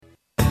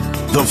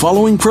The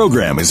following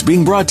program is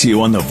being brought to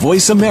you on the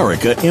Voice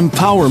America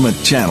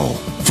Empowerment Channel.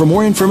 For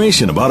more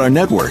information about our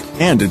network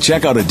and to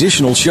check out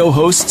additional show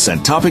hosts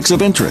and topics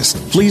of interest,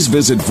 please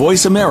visit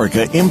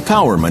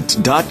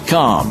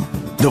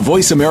voiceamericaempowerment.com. The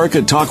Voice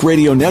America Talk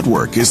Radio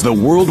Network is the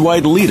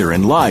worldwide leader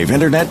in live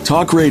Internet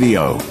talk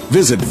radio.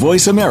 Visit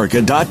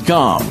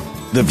voiceamerica.com.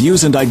 The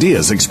views and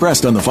ideas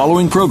expressed on the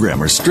following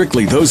program are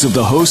strictly those of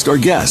the host or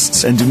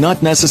guests and do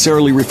not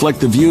necessarily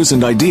reflect the views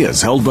and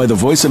ideas held by the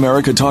Voice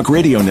America Talk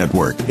Radio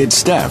Network, its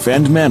staff,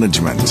 and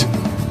management.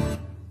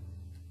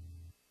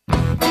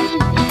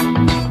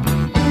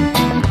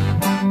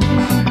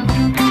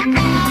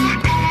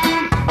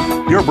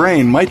 Your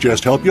brain might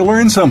just help you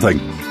learn something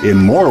in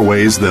more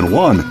ways than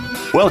one.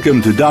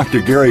 Welcome to Dr.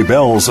 Gary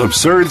Bell's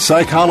Absurd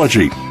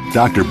Psychology.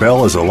 Dr.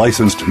 Bell is a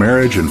licensed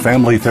marriage and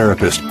family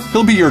therapist.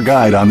 He'll be your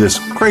guide on this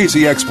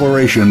crazy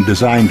exploration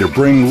designed to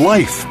bring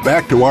life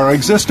back to our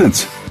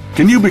existence.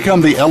 Can you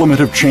become the element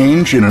of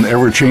change in an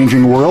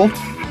ever-changing world?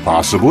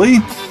 Possibly,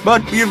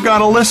 but you've got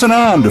to listen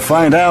on to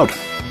find out.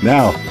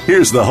 Now,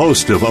 here's the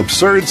host of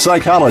Absurd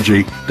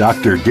Psychology,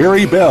 Dr.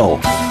 Gary Bell.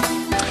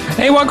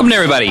 Hey, welcome to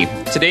everybody.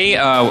 Today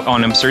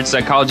on Absurd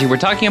Psychology, we're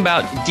talking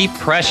about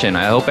depression.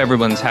 I hope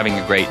everyone's having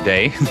a great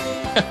day.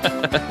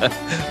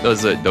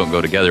 Those that don't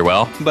go together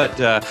well. But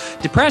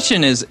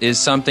depression is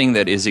something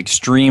that is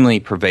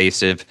extremely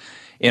pervasive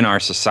in our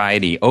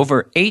society.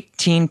 Over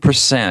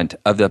 18%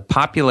 of the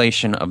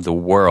population of the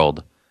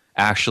world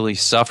actually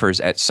suffers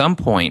at some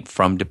point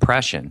from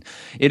depression.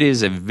 It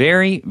is a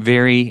very,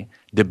 very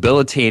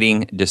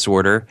debilitating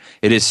disorder.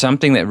 It is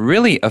something that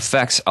really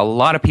affects a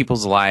lot of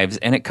people's lives,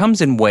 and it comes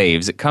in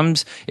waves.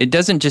 It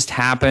doesn't just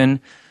happen.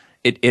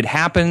 It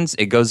happens,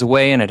 it goes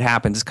away, and it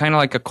happens. It's kind of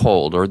like a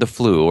cold or the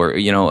flu or,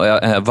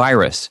 a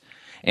virus.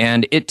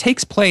 And it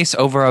takes place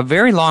over a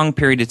very long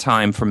period of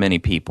time for many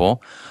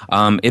people.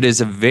 It is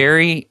a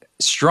very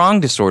strong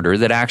disorder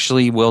that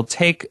actually will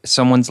take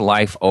someone's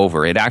life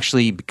over. It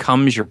actually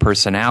becomes your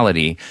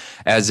personality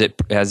as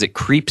it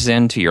creeps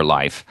into your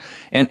life.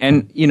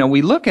 And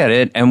we look at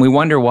it and we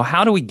wonder, well,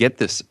 how do we get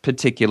this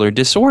particular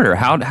disorder?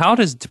 How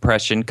does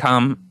depression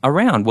come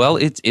around? Well,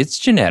 it's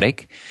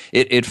genetic.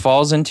 It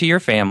falls into your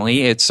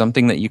family. It's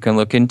something that you can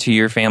look into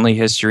your family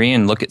history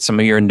and look at some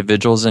of your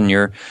individuals in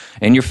your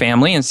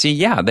family and see,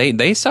 yeah,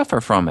 they suffer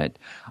from it.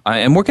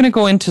 And we're going to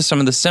go into some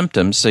of the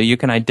symptoms so you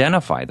can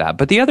identify that.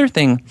 But the other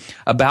thing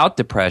about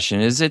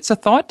depression is it's a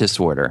thought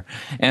disorder.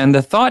 And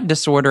the thought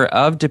disorder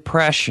of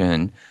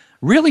depression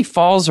really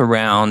falls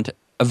around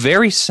a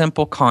very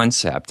simple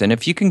concept. And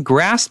if you can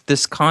grasp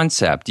this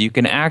concept, you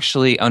can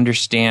actually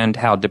understand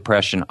how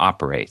depression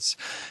operates.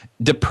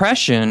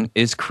 Depression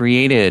is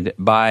created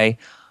by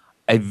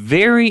a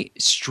very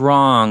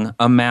strong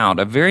amount,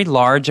 a very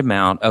large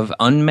amount of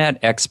unmet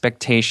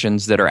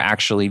expectations that are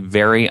actually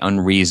very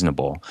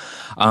unreasonable.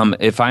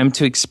 If I'm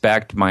to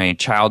expect my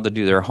child to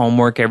do their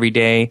homework every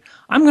day,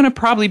 I'm going to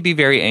probably be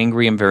very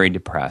angry and very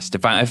depressed.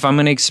 If I'm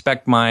going to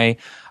expect my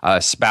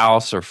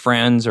spouse or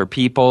friends or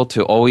people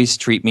to always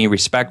treat me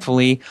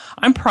respectfully,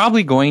 I'm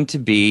probably going to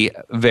be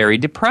very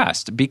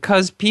depressed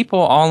because people,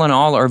 all in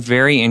all, are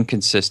very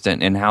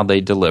inconsistent in how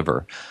they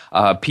deliver.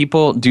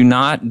 People do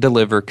not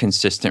deliver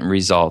consistent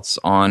results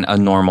on a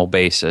normal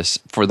basis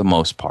for the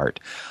most part.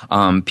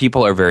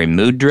 People are very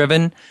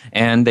mood-driven,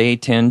 and they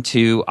tend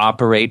to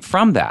operate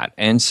from that.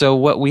 And so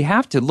what we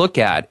have to look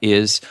at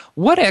is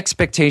what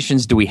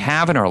expectations do we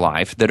have in our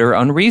life that are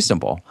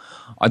unreasonable,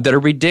 that are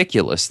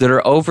ridiculous, that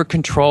are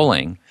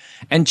over-controlling,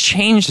 and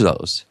change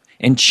those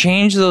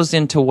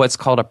into what's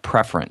called a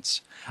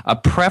preference. A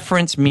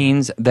preference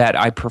means that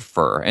I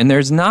prefer, and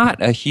there's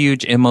not a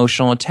huge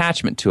emotional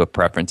attachment to a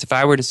preference. If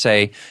I were to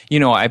say,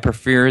 I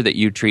prefer that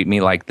you treat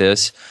me like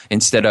this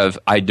instead of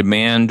I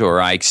demand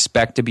or I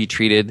expect to be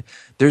treated,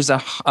 there's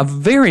a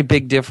very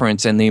big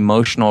difference in the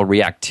emotional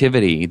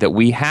reactivity that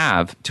we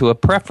have to a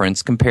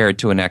preference compared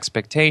to an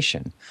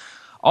expectation.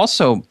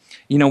 Also,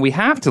 we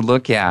have to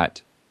look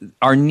at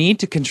our need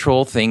to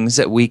control things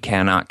that we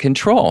cannot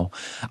control.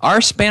 Our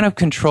span of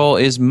control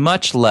is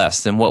much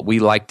less than what we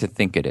like to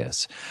think it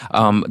is.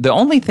 The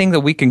only thing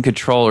that we can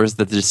control is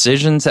the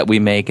decisions that we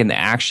make and the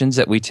actions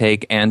that we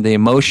take and the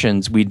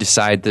emotions we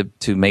decide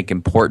to make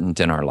important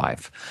in our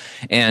life.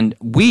 And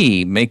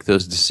we make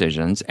those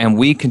decisions and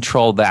we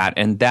control that,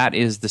 and that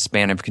is the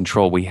span of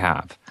control we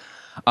have.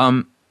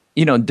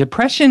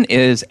 Depression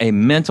is a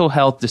mental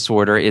health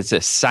disorder. It's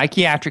a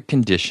psychiatric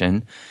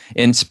condition,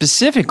 and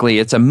specifically,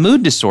 it's a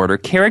mood disorder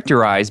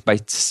characterized by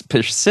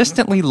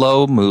persistently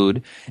low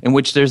mood in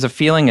which there's a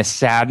feeling of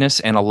sadness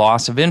and a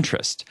loss of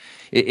interest.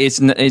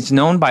 It's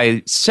known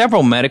by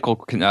several medical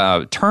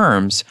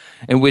terms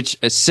in which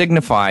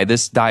signify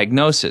this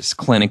diagnosis.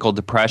 Clinical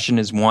depression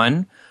is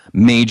one.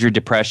 Major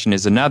depression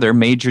is another.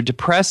 Major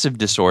depressive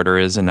disorder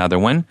is another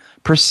one.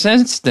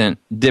 Persistent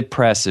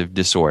depressive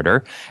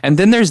disorder. And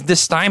then there's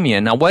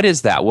dysthymia. Now, what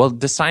is that? Well,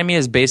 dysthymia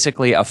is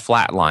basically a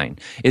flat line.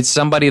 It's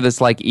somebody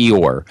that's like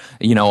Eeyore,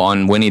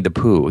 on Winnie the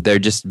Pooh. They're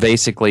just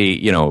basically,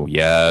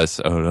 yes,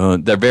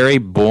 they're very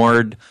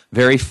bored,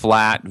 very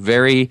flat,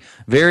 very,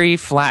 very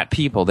flat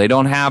people. They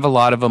don't have a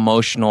lot of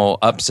emotional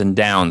ups and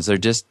downs. They're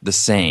just the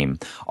same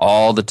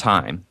all the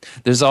time.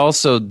 There's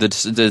also the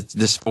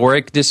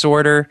dysphoric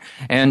disorder,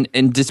 and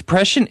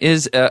depression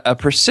is a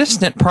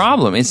persistent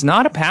problem. It's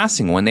not a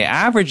passing one. The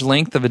average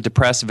length of a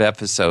depressive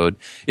episode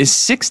is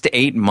 6 to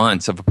 8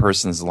 months of a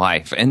person's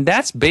life, and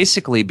that's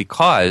basically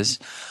because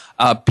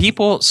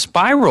people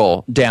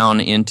spiral down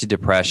into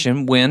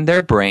depression when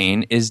their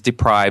brain is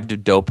deprived of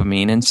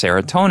dopamine and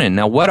serotonin.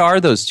 Now, what are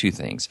those two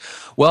things?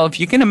 Well, if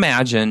you can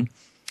imagine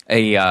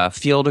a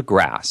field of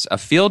grass, and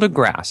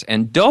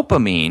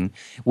dopamine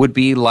would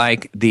be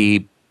like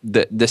the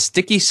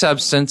sticky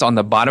substance on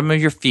the bottom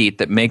of your feet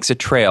that makes a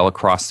trail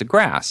across the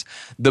grass.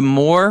 The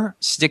more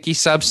sticky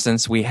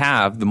substance we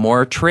have, the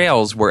more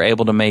trails we're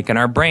able to make in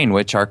our brain,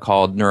 which are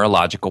called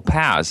neurological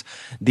paths.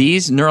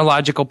 These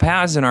neurological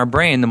paths in our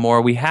brain, the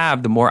more we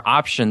have, the more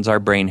options our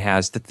brain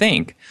has to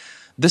think.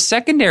 The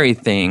secondary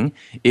thing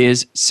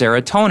is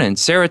serotonin.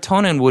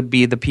 Serotonin would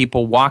be the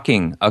people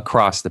walking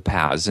across the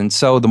paths. And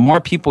so the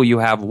more people you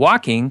have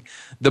walking,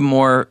 the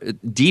more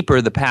deeper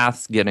the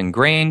paths get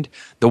ingrained,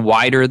 the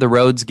wider the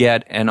roads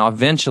get, and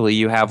eventually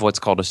you have what's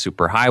called a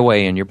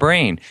superhighway in your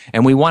brain.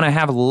 And we want to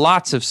have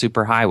lots of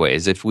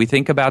superhighways. If we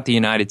think about the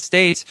United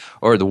States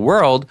or the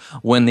world,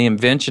 when the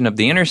invention of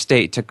the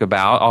interstate took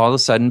about, all of a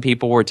sudden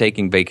people were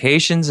taking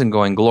vacations and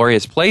going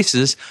glorious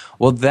places.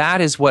 Well,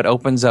 that is what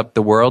opens up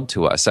the world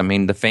to us. I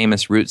mean, the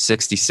famous Route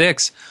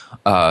 66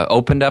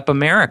 opened up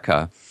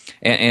America.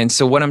 And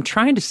so what I'm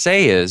trying to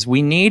say is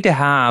we need to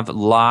have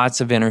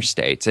lots of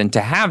interstates. And to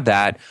have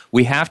that,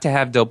 we have to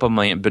have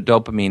dopamine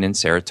and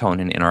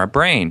serotonin in our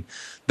brain.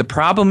 The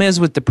problem is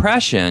with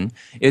depression,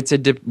 it's a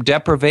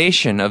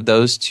deprivation of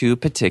those two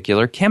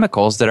particular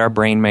chemicals that our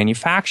brain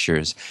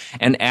manufactures.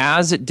 And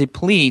as it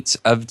depletes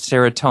of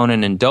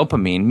serotonin and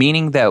dopamine,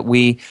 meaning that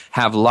we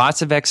have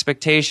lots of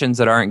expectations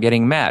that aren't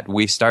getting met,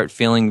 we start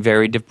feeling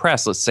very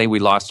depressed. Let's say we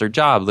lost our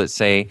job. Let's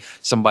say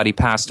somebody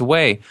passed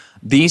away.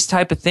 These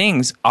type of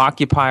things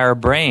occupy our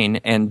brain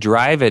and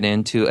drive it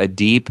into a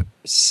deep,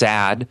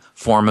 sad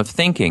form of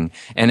thinking.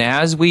 And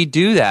as we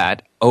do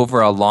that over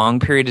a long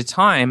period of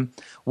time,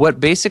 what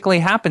basically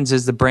happens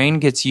is the brain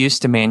gets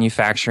used to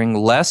manufacturing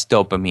less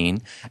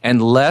dopamine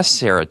and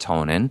less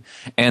serotonin,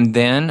 and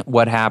then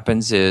what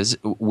happens is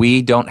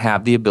we don't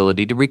have the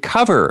ability to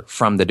recover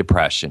from the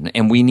depression,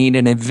 and we need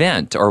an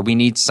event or we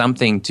need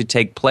something to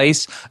take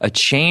place, a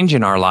change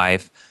in our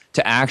life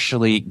to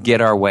actually get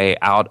our way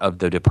out of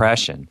the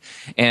depression.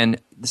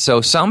 And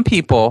so some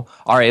people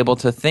are able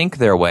to think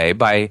their way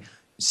by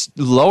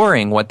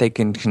lowering what they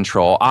can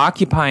control,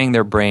 occupying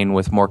their brain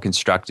with more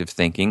constructive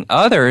thinking.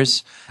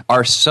 Others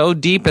are so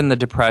deep in the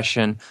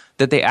depression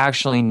that they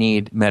actually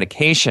need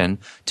medication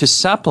to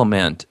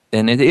supplement,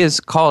 and it is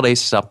called a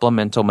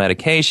supplemental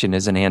medication,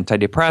 is an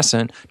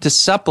antidepressant, to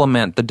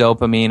supplement the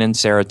dopamine and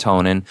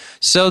serotonin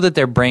so that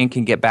their brain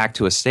can get back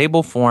to a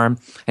stable form.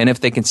 And if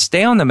they can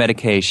stay on the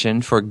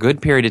medication for a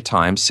good period of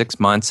time, 6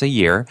 months, a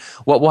year,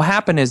 what will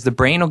happen is the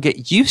brain will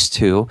get used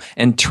to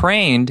and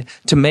trained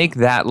to make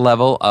that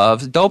level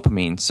of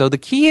dopamine. So the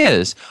key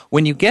is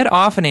when you get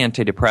off an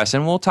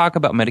antidepressant, we'll talk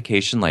about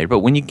medication later, but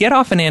when you get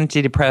off an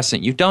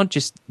antidepressant, you don't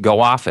just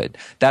go off it.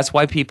 That's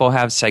why people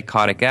have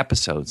psychotic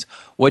episodes.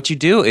 What you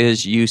do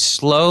is you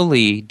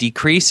slowly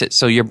decrease it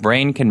so your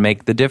brain can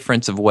make the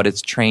difference of what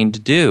it's trained to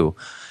do.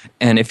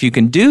 And if you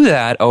can do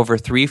that over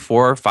 3,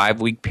 4, or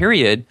 5 week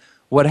period,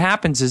 what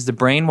happens is the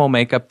brain will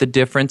make up the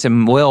difference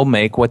and will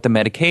make what the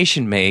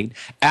medication made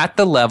at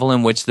the level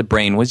in which the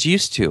brain was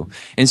used to.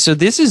 And so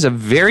this is a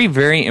very,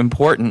 very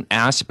important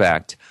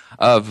aspect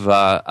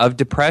of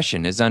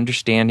depression, is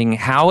understanding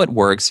how it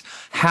works,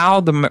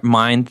 how the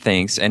mind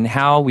thinks, and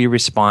how we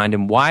respond,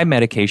 and why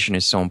medication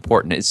is so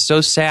important. It's so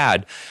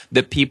sad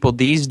that people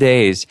these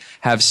days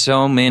have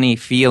so many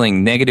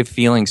negative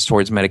feelings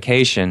towards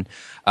medication,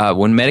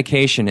 when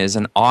medication is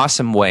an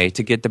awesome way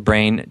to get the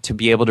brain to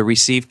be able to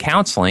receive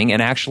counseling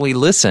and actually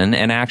listen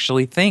and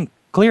actually think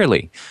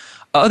clearly.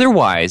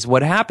 Otherwise,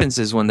 what happens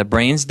is when the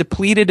brain's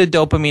depleted of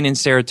dopamine and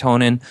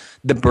serotonin,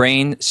 the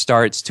brain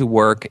starts to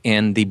work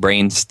in the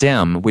brain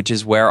stem, which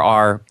is where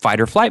our fight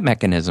or flight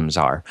mechanisms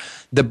are.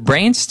 The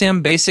brain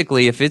stem,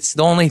 basically, if it's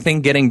the only thing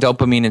getting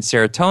dopamine and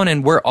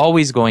serotonin, we're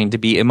always going to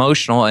be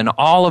emotional, and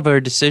all of our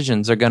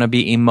decisions are going to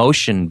be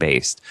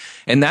emotion-based.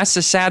 And that's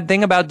the sad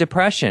thing about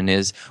depression,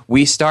 is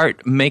we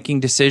start making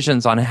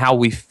decisions on how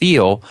we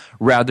feel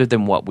rather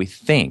than what we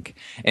think.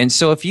 And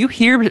so if you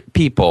hear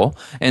people,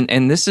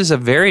 and this is a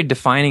very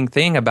defining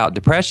thing about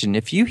depression,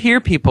 if you hear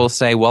people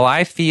say, well,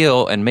 I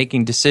feel, and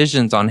making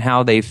decisions on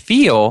how they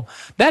feel,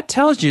 that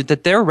tells you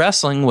that they're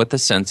wrestling with a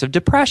sense of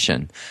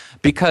depression.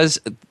 because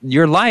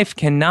your life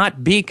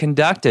cannot be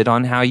conducted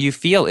on how you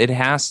feel. It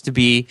has to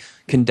be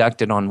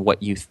conducted on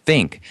what you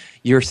think.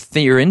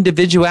 Your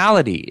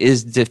individuality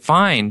is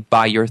defined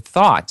by your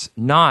thoughts,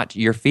 not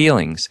your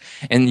feelings.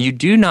 And you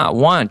do not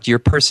want your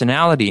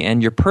personality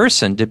and your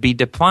person to be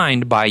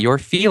defined by your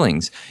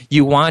feelings.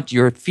 You want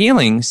your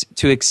feelings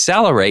to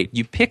accelerate.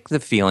 You pick the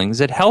feelings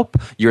that help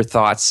your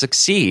thoughts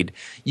succeed.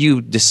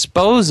 You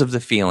dispose of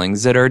the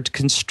feelings that are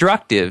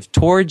constructive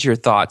towards your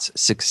thoughts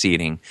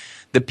succeeding.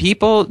 The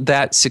people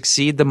that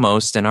succeed the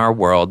most in our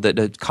world, that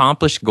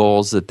accomplish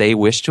goals that they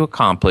wish to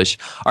accomplish,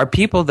 are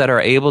people that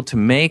are able to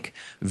make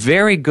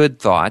very good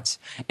thoughts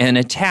and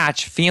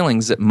attach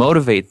feelings that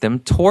motivate them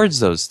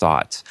towards those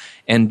thoughts.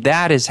 And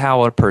that is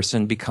how a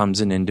person becomes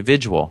an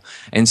individual.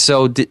 And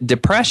so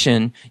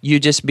depression, you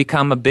just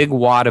become a big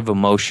wad of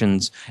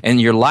emotions,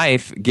 and your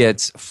life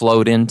gets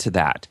flowed into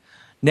that.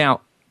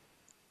 Now,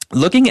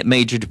 looking at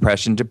major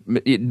depression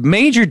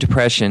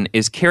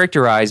is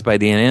characterized by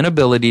the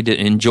inability to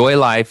enjoy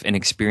life and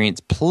experience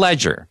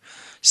pleasure.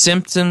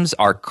 Symptoms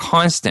are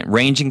constant,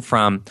 ranging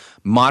from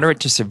moderate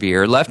to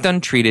severe. Left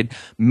untreated,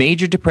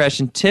 major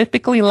depression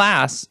typically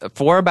lasts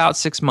for about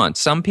 6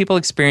 months. Some people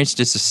experience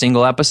just a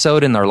single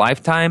episode in their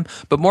lifetime,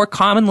 but more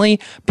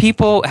commonly,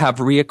 people have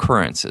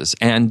reoccurrences,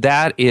 and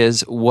that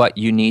is what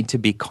you need to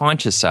be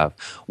conscious of.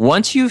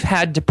 Once you've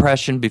had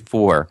depression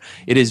before,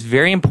 it is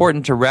very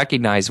important to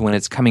recognize when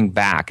it's coming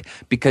back,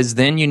 because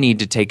then you need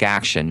to take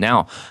action.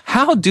 Now,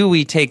 how do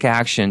we take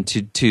action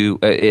to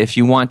if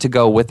you want to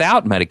go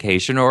without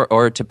medication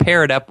or to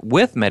pair it up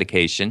with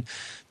medication,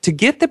 to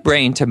get the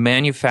brain to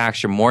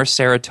manufacture more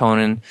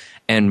serotonin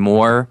and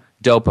more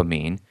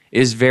dopamine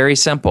is very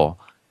simple.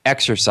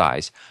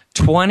 Exercise.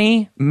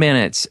 20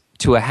 minutes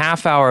to a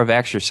half hour of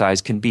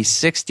exercise can be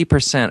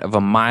 60% of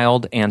a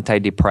mild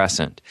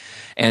antidepressant.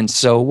 And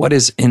so what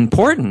is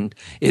important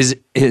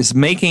is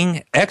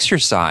making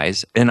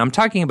exercise, and I'm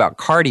talking about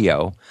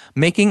cardio,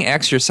 making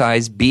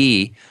exercise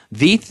be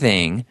the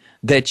thing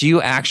that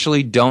you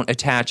actually don't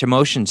attach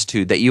emotions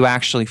to, that you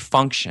actually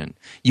function.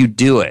 You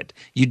do it.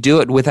 You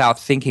do it without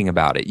thinking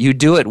about it. You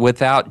do it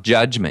without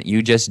judgment.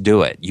 You just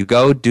do it. You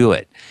go do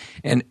it.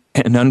 And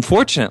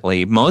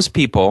unfortunately, most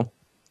people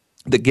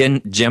that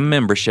get gym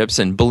memberships,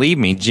 and believe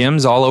me,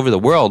 gyms all over the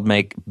world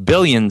make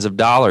billions of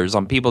dollars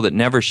on people that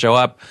never show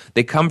up.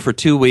 They come for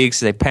 2 weeks,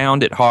 they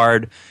pound it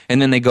hard,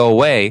 and then they go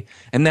away.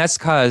 And that's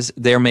because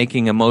they're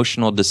making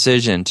emotional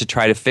decision to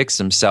try to fix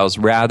themselves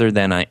rather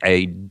than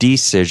a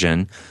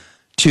decision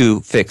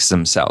to fix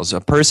themselves. A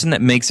person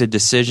that makes a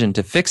decision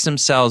to fix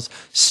themselves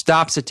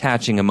stops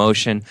attaching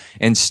emotion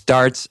and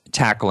starts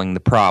tackling the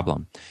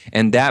problem.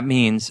 And that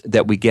means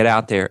that we get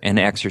out there and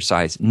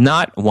exercise.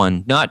 Not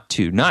 1, not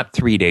 2, not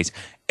 3 days,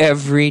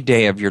 every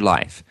day of your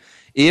life.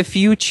 If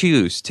you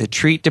choose to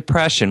treat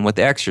depression with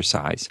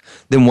exercise,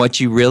 then what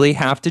you really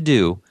have to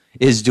do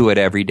is do it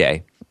every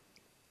day.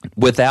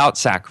 Without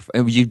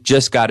sacrifice. You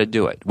just got to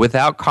do it.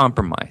 Without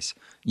compromise.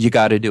 You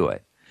got to do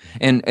it.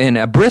 And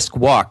a brisk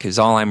walk is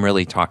all I'm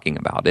really talking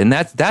about. And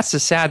that's the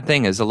sad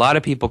thing, is a lot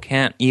of people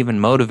can't even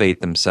motivate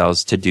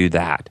themselves to do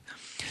that.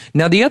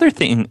 Now, the other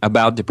thing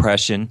about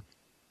depression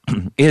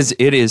is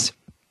it is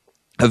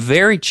a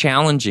very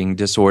challenging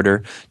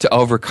disorder to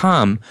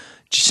overcome,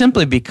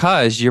 simply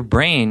because your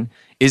brain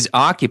is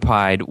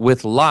occupied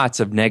with lots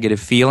of negative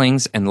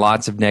feelings and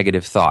lots of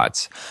negative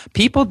thoughts.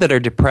 People that are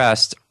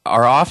depressed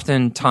are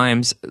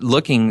oftentimes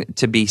looking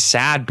to be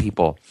sad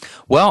people.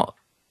 Well,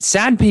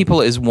 sad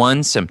people is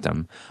one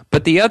symptom,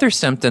 but the other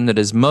symptom that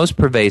is most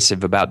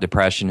pervasive about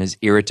depression is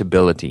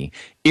irritability.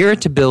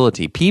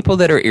 Irritability, people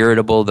that are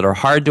irritable, that are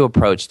hard to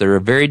approach, that are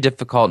very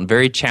difficult and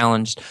very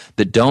challenged,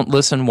 that don't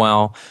listen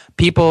well,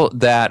 people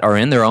that are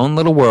in their own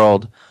little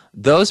world,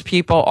 those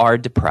people are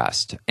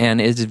depressed. And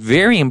it's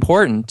very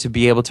important to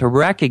be able to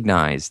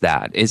recognize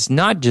that. It's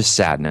not just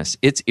sadness,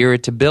 it's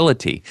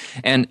irritability.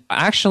 And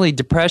actually,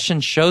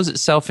 depression shows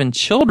itself in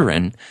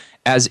children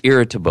as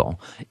irritable.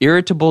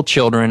 Irritable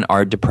children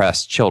are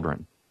depressed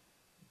children.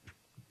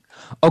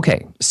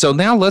 Okay, so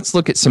now let's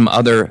look at some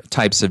other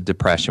types of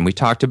depression. We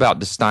talked about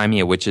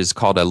dysthymia, which is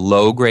called a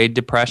low-grade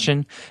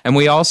depression, and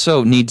we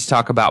also need to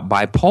talk about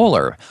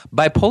bipolar.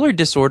 Bipolar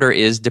disorder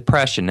is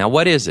depression. Now,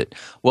 what is it?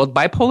 Well,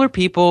 bipolar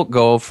people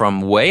go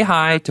from way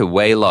high to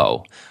way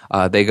low.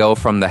 They go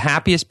from the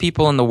happiest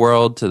people in the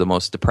world to the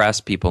most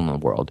depressed people in the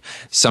world.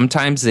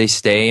 Sometimes they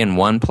stay in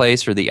one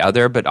place or the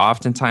other, but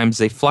oftentimes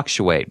they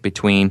fluctuate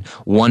between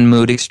one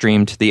mood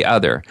extreme to the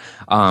other.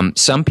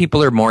 Some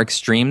people are more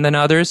extreme than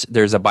others.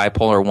 There's a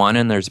bipolar 1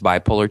 and there's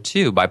bipolar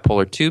 2.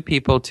 Bipolar 2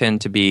 people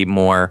tend to be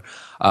more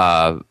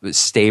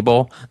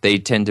stable. They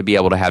tend to be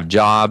able to have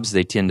jobs.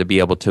 They tend to be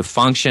able to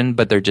function,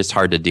 but they're just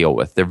hard to deal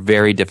with. They're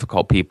very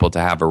difficult people to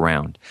have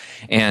around.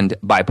 And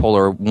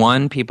bipolar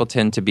 1 people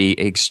tend to be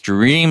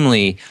extremely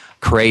extremely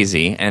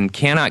crazy and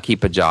cannot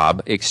keep a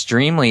job,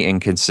 extremely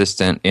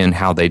inconsistent in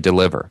how they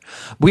deliver.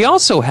 We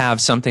also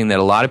have something that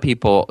a lot of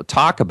people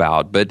talk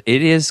about, but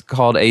it is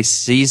called a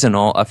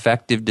seasonal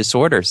affective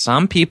disorder.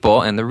 Some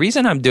people, and the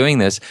reason I'm doing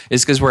this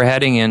is because we're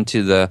heading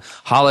into the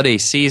holiday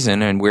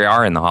season, and we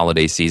are in the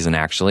holiday season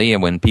actually,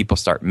 and when people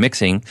start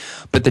mixing.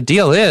 But the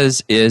deal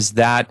is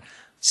that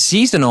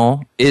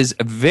seasonal is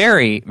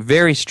very,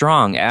 very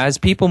strong. As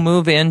people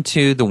move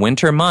into the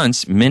winter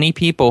months, many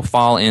people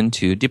fall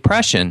into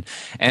depression.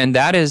 And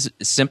that is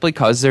simply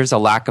because there's a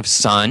lack of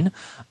sun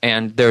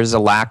and there's a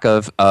lack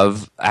of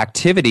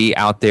activity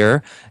out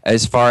there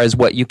as far as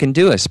what you can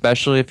do,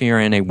 especially if you're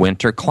in a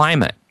winter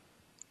climate.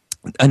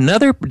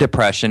 Another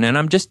depression, and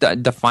I'm just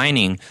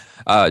defining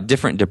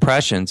different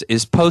depressions,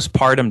 is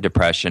postpartum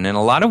depression. And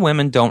a lot of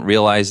women don't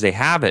realize they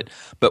have it,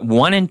 but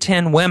 1 in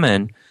 10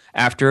 women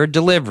after a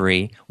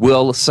delivery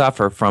will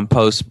suffer from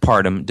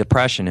postpartum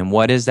depression. And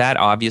what is that?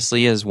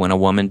 Obviously, is when a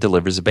woman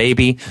delivers a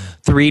baby,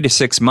 3 to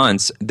 6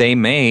 months, they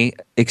may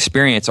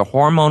experience a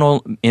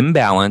hormonal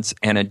imbalance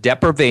and a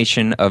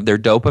deprivation of their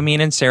dopamine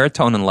and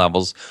serotonin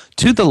levels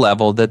to the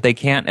level that they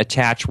can't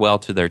attach well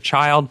to their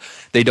child.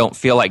 They don't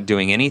feel like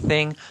doing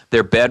anything.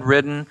 They're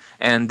bedridden,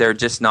 and they're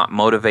just not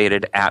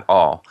motivated at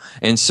all.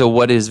 And so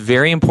what is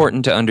very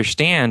important to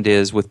understand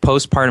is with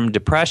postpartum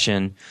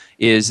depression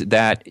is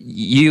that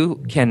you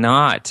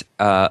cannot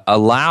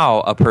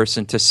allow a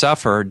person to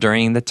suffer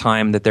during the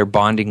time that they're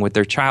bonding with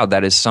their child.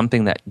 That is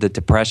something that the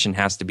depression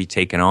has to be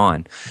taken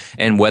on.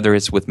 And whether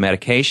it's with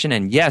medication,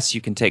 and yes,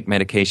 you can take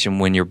medication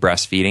when you're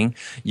breastfeeding.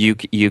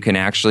 You can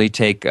actually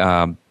take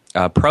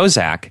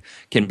Prozac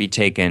can be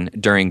taken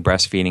during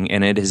breastfeeding,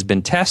 and it has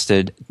been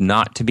tested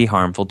not to be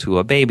harmful to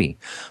a baby.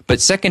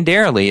 But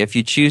secondarily, if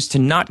you choose to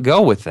not go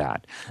with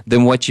that,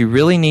 then what you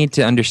really need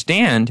to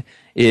understand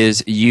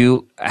is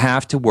you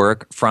have to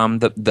work from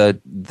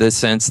the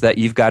sense that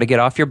you've got to get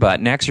off your butt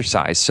and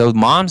exercise. So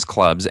moms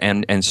clubs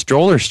and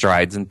stroller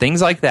strides and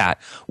things like that.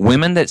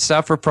 Women that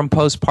suffer from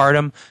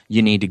postpartum,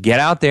 you need to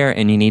get out there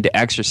and you need to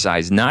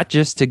exercise, not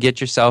just to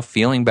get yourself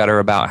feeling better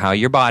about how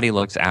your body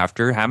looks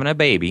after having a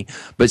baby,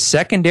 but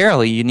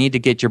secondarily, you need to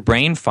get your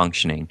brain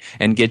functioning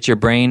and get your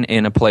brain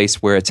in a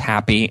place where it's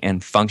happy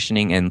and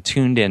functioning and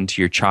tuned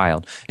into your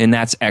child. And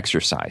that's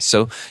exercise.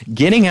 So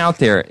getting out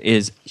there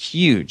is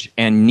huge,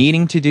 and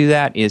needing to do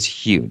that is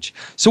huge.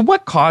 So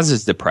what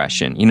causes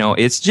depression? You know,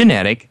 it's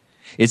genetic,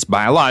 it's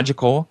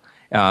biological,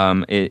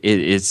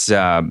 it's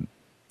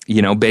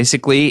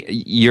basically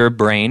your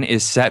brain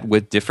is set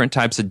with different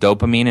types of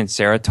dopamine and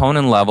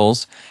serotonin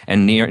levels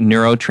and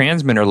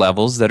neurotransmitter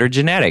levels that are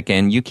genetic,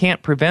 and you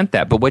can't prevent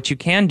that. But what you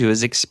can do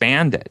is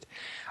expand it.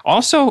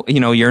 Also,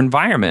 your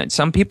environment.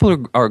 Some people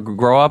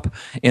grow up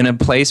in a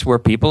place where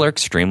people are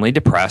extremely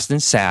depressed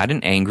and sad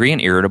and angry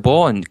and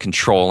irritable and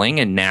controlling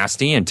and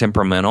nasty and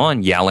temperamental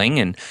and yelling.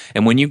 And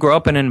when you grow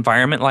up in an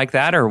environment like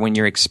that, or when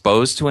you're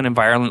exposed to an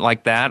environment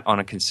like that on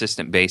a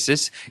consistent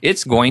basis,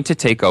 it's going to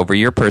take over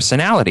your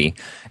personality.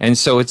 And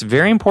so it's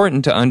very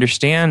important to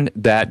understand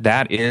that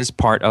that is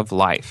part of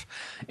life.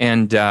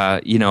 And,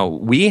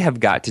 we have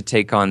got to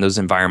take on those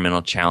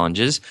environmental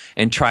challenges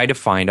and try to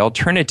find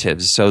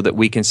alternatives so that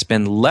we can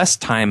spend less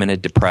time in a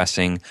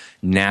depressing,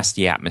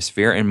 nasty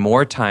atmosphere and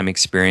more time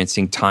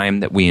experiencing time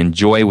that we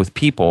enjoy with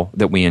people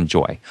that we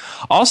enjoy.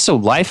 Also,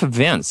 life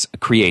events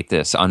create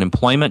this: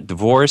 unemployment,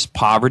 divorce,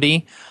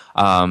 poverty.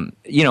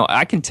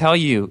 I can tell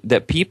you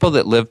that people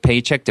that live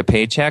paycheck to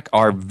paycheck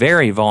are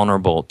very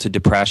vulnerable to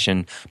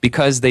depression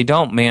because they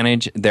don't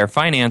manage their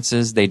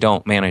finances, they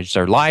don't manage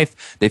their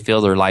life, they feel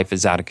their life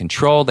is out of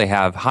control, they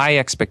have high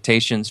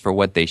expectations for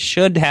what they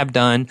should have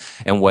done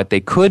and what they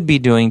could be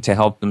doing to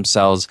help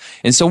themselves.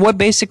 And so what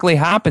basically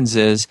happens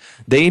is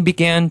they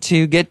begin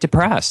to get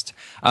depressed.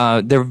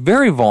 They're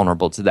very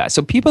vulnerable to that.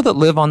 So people that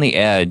live on the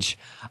edge,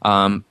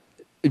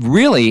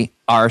 really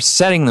are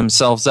setting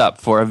themselves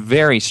up for a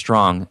very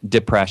strong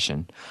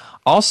depression.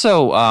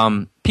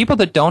 Also, people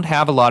that don't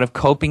have a lot of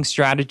coping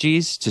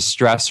strategies to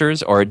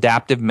stressors or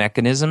adaptive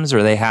mechanisms,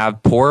 or they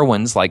have poor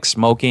ones like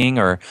smoking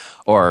or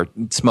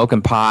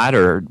smoking pot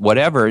or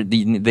whatever,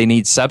 they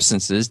need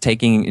substances,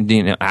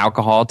 taking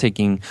alcohol,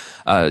 taking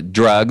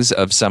drugs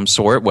of some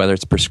sort, whether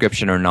it's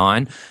prescription or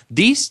non.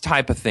 These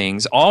type of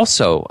things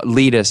also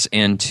lead us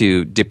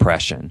into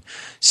depression.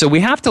 So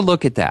we have to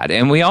look at that.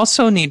 And we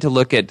also need to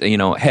look at,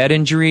 head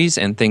injuries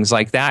and things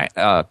like that.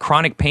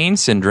 Chronic pain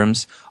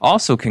syndromes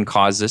also can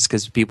cause this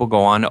because people go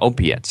on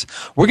opiates.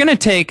 We're going to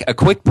take a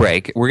quick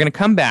break. We're going to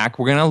come back.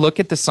 We're going to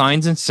look at the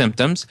signs and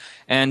symptoms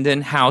and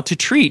then how to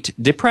treat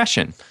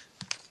depression.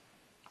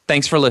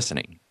 Thanks for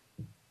listening.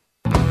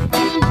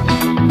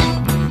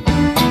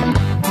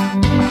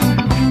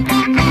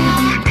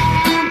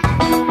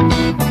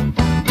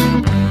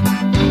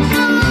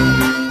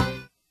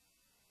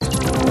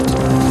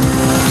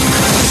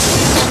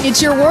 It's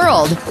your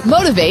world.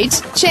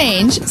 Motivate,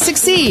 change,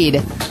 succeed.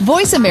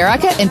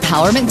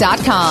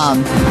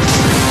 VoiceAmericaEmpowerment.com.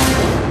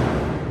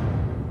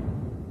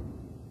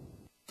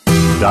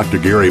 Dr.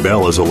 Gary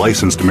Bell is a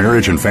licensed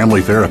marriage and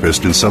family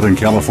therapist in Southern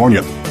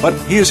California, but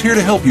he is here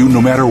to help you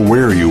no matter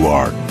where you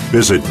are.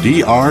 visit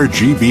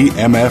drgbmft.com.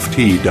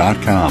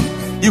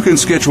 You can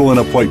schedule an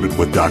appointment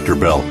with Dr.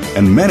 Bell,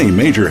 and many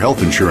major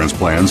health insurance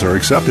plans are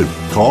accepted.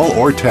 Call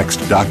or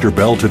text Dr.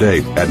 Bell today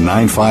at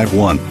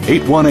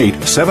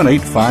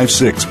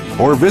 951-818-7856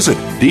 or visit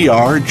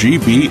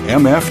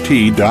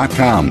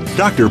drgbmft.com.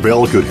 Dr.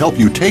 Bell could help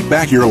you take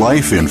back your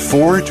life in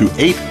 4 to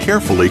 8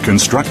 carefully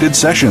constructed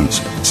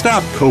sessions.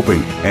 Stop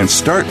coping and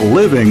start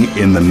living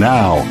in the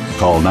now.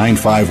 Call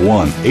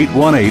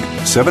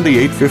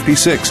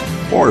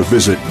 951-818-7856 or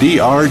visit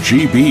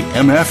drgbmft.com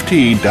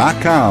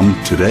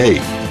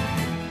today.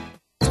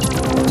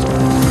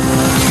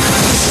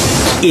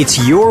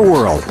 It's your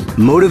world.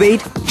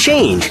 Motivate,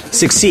 change,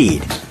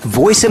 succeed.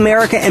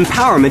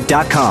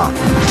 VoiceAmericaEmpowerment.com.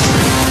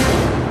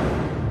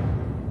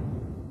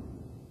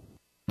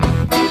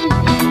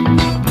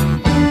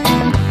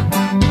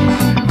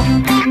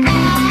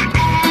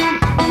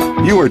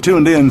 You are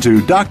tuned in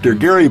to Dr.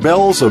 Gary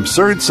Bell's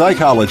Absurd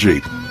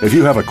Psychology. If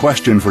you have a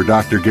question for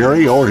Dr.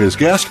 Gary or his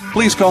guest,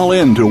 please call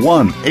in to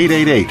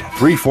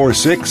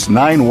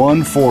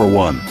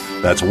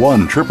 1-888-346-9141. That's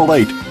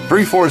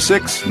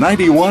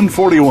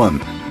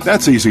 1-888-346-9141.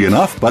 That's easy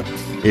enough, but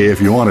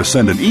if you want to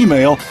send an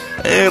email,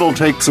 it'll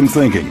take some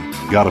thinking.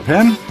 Got a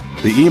pen?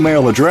 The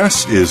email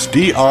address is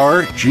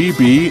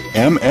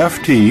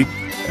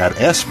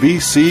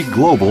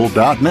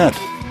drgbmft@sbcglobal.net.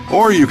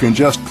 Or you can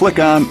just click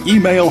on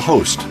Email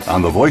Host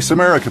on the Voice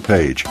America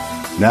page.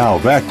 Now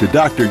back to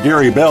Dr.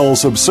 Gary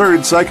Bell's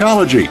Absurd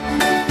Psychology.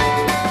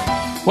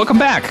 Welcome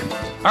back.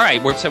 All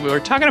right, we're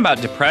talking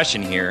about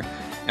depression here,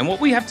 and what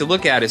we have to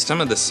look at is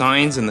some of the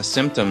signs and the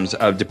symptoms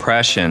of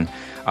depression.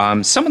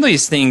 Some of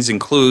these things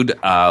include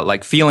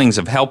like feelings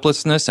of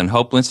helplessness and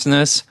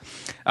hopelessness.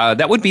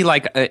 That would be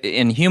like,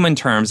 in human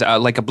terms,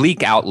 like a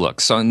bleak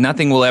outlook. So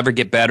nothing will ever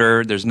get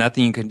better. There's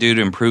nothing you can do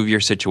to improve your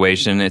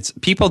situation. It's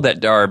people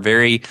that are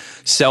very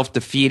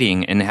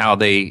self-defeating in how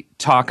they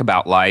talk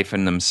about life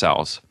and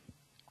themselves.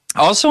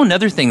 Also,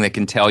 another thing that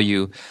can tell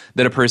you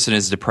that a person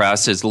is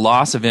depressed is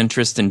loss of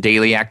interest in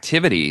daily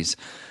activities.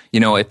 You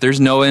know, if there's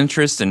no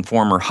interest in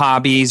former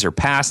hobbies or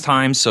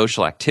pastimes,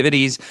 social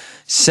activities,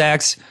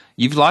 sex,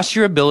 you've lost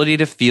your ability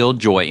to feel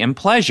joy and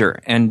pleasure,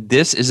 and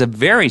this is a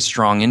very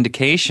strong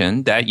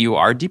indication that you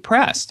are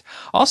depressed.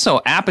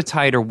 Also,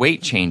 appetite or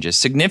weight changes,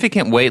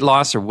 significant weight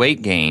loss or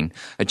weight gain,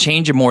 a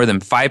change of more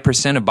than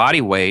 5% of body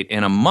weight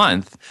in a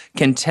month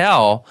can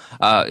tell,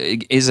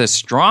 is a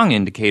strong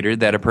indicator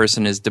that a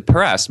person is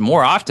depressed.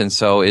 More often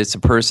so, it's a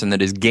person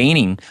that is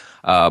gaining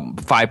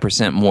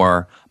 5%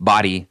 more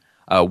body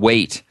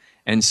weight.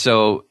 And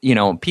so, you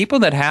know, people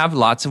that have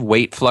lots of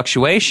weight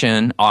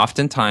fluctuation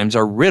oftentimes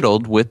are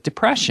riddled with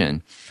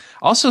depression.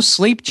 Also,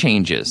 sleep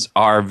changes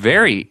are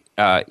very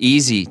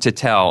easy to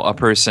tell a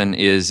person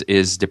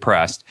is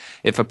depressed.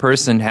 If a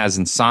person has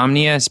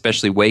insomnia,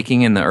 especially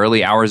waking in the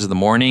early hours of the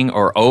morning,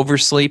 or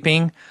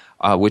oversleeping,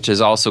 which is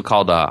also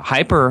called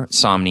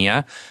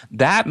hypersomnia,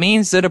 that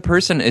means that a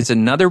person is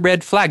another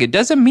red flag. It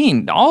doesn't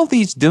mean, all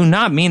these do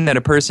not mean that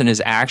a person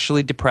is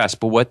actually depressed,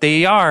 but what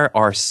they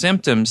are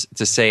symptoms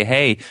to say,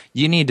 hey,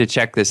 you need to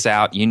check this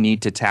out, you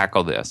need to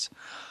tackle this.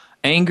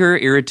 Anger,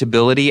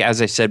 irritability,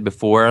 as I said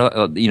before,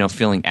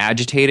 feeling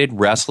agitated,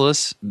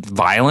 restless,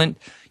 violent,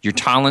 your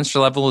tolerance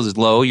level is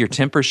low, your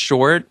temper's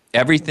short,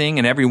 everything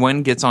and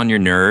everyone gets on your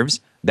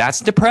nerves.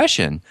 That's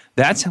depression.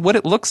 That's what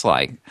it looks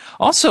like.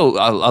 Also,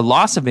 a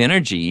loss of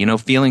energy,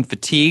 feeling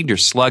fatigued or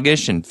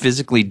sluggish and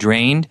physically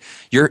drained.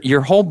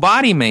 Your whole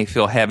body may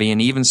feel heavy, and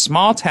even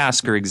small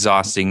tasks are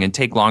exhausting and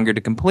take longer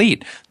to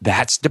complete.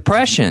 That's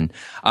depression.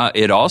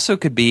 It also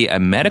could be a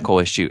medical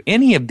issue.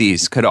 Any of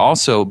these could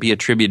also be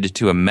attributed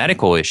to a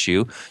medical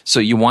issue.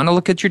 So you want to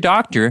look at your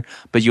doctor,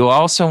 but you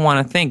also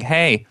want to think,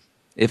 hey,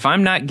 if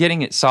I'm not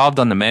getting it solved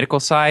on the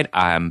medical side,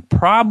 I'm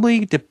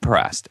probably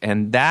depressed.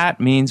 And that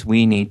means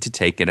we need to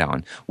take it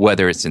on,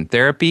 whether it's in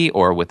therapy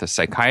or with a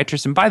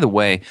psychiatrist. And by the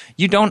way,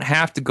 you don't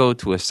have to go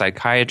to a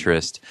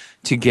psychiatrist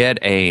to get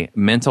a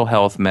mental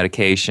health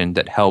medication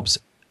that helps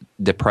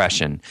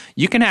depression.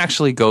 You can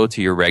actually go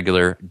to your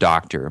regular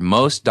doctor.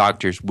 Most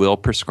doctors will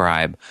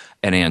prescribe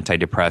an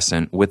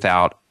antidepressant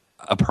without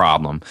a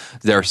problem.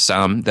 There are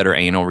some that are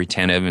anal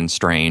retentive and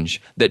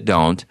strange that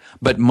don't,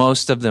 but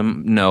most of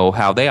them know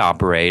how they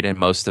operate, and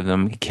most of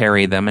them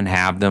carry them and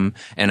have them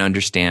and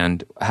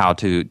understand how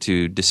to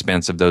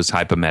dispense of those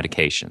type of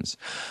medications.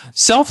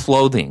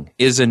 Self-loathing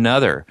is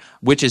another,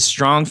 which is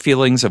strong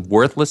feelings of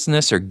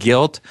worthlessness or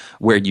guilt,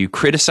 where you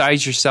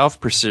criticize yourself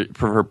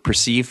for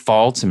perceived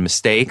faults and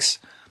mistakes.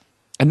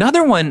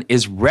 Another one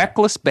is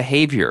reckless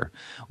behavior,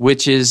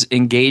 which is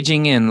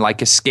engaging in like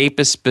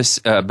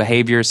escapist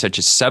behavior such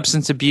as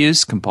substance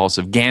abuse,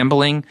 compulsive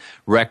gambling,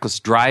 reckless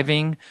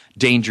driving,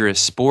 dangerous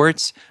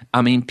sports.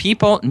 I mean,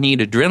 people need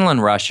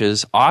adrenaline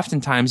rushes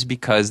oftentimes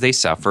because they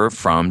suffer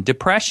from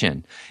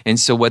depression. And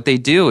so what they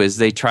do is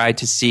they try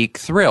to seek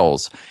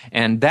thrills,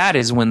 and that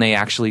is when they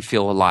actually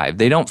feel alive.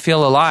 They don't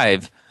feel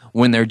alive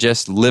when they're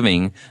just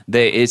living.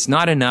 It's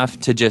not enough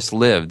to just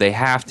live. They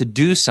have to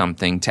do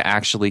something to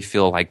actually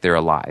feel like they're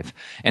alive.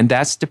 And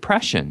that's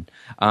depression.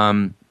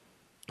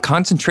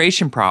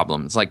 Concentration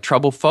problems like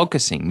trouble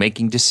focusing,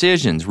 making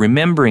decisions,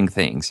 remembering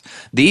things.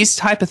 These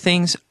type of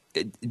things,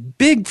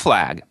 big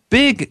flag,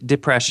 big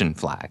depression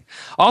flag.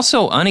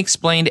 Also,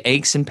 unexplained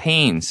aches and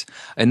pains,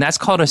 and that's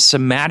called a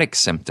somatic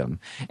symptom.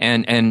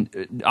 And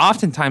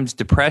oftentimes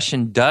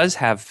depression does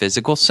have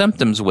physical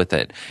symptoms with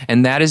it,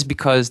 and that is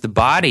because the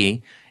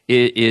body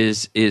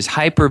is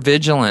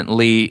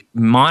hypervigilantly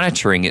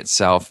monitoring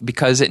itself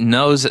because it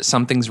knows that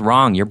something's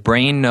wrong. Your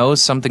brain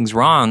knows something's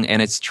wrong,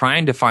 and it's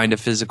trying to find a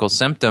physical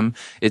symptom.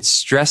 It's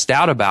stressed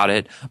out about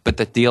it, but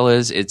the deal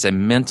is it's a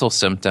mental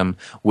symptom,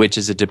 which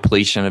is a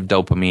depletion of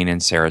dopamine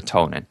and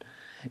serotonin.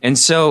 And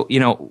so,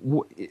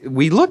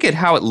 we look at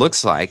how it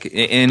looks like,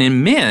 and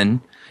in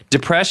men,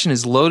 depression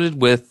is loaded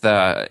with,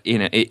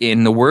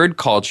 in the word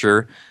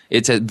culture,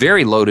 it's a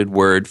very loaded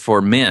word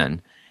for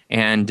men.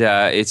 And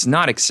it's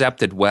not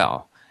accepted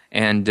well,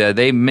 and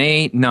they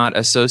may not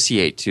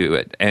associate to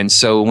it. And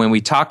so when we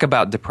talk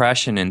about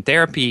depression in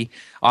therapy,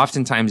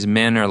 oftentimes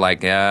men are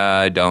like,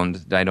 I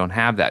don't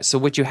have that. So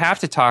what you have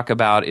to talk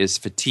about is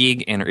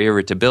fatigue and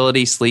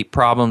irritability, sleep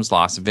problems,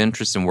 loss of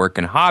interest in work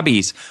and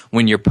hobbies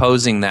when you're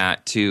posing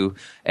that to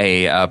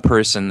a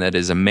person that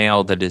is a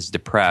male that is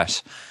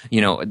depressed.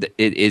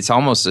 It's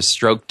almost a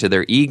stroke to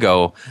their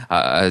ego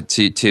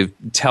to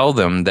tell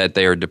them that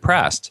they are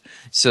depressed.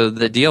 So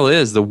the deal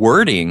is the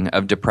wording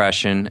of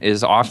depression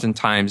is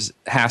oftentimes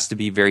has to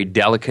be very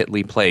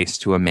delicately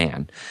placed to a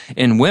man.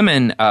 In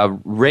women,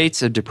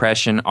 rates of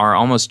depression are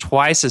almost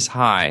twice as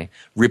high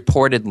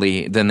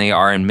reportedly than they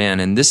are in men.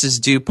 And this is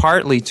due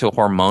partly to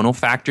hormonal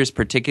factors,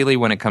 particularly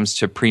when it comes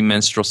to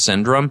premenstrual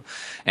syndrome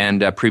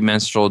and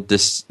premenstrual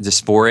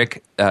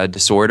dysphoric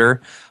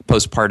disorder,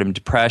 postpartum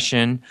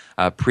depression,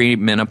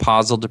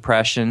 premenopausal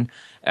depression.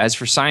 As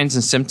for signs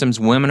and symptoms,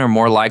 women are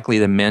more likely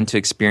than men to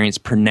experience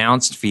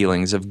pronounced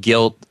feelings of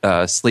guilt,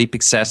 sleep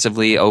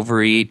excessively,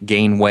 overeat,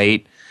 gain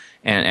weight.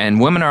 And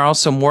women are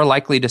also more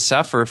likely to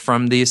suffer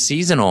from the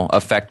seasonal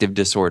affective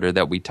disorder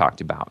that we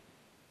talked about.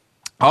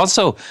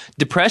 Also,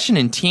 depression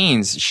in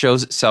teens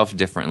shows itself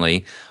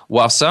differently.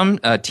 While some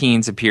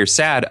teens appear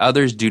sad,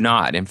 others do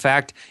not. In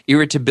fact,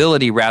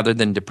 irritability rather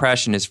than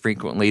depression is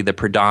frequently the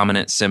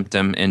predominant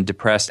symptom in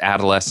depressed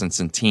adolescents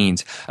and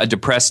teens. A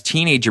depressed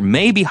teenager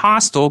may be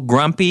hostile,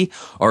 grumpy,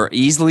 or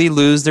easily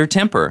lose their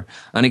temper.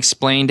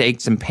 Unexplained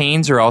aches and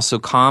pains are also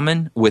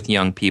common with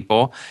young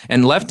people.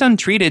 And left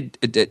untreated,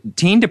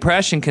 teen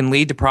depression can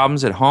lead to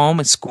problems at home,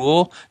 at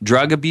school,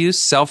 drug abuse,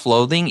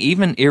 self-loathing,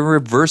 even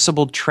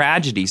irreversible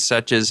tragedies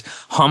such as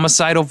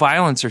homicidal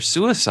violence or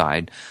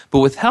suicide. But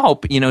with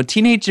help,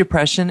 teenage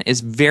depression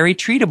is very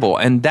treatable.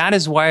 And that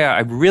is why I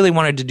really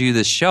wanted to do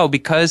this show,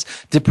 because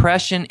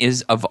depression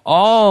is, of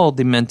all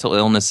the mental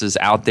illnesses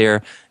out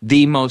there,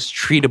 the most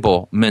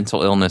treatable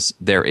mental illness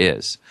there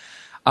is.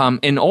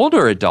 In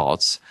older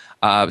adults,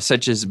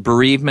 such as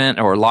bereavement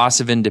or loss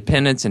of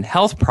independence and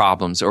health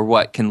problems are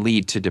what can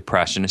lead to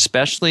depression,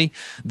 especially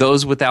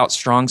those without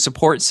strong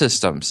support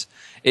systems.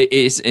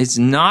 It's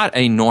not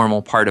a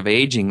normal part of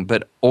aging,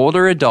 but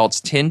older adults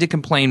tend to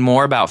complain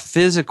more about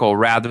physical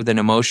rather than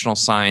emotional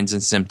signs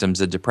and symptoms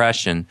of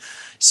depression.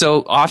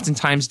 So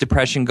oftentimes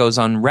depression goes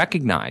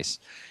unrecognized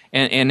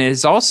and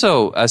is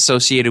also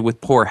associated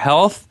with poor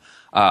health,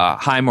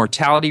 high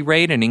mortality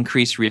rate, and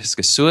increased risk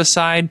of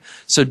suicide.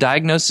 So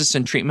diagnosis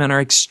and treatment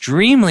are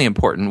extremely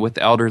important with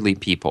elderly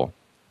people.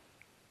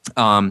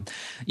 In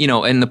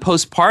the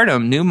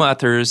postpartum, new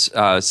mothers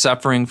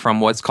suffering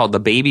from what's called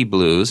the baby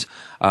blues.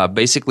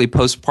 Basically,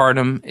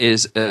 postpartum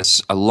is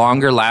a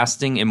longer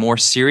lasting and more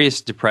serious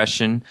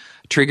depression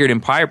triggered in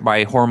part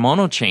by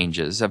hormonal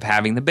changes of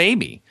having the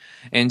baby.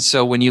 And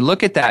so when you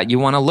look at that, you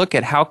want to look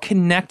at how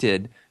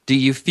connected do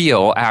you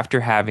feel after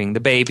having the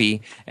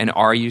baby, and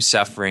are you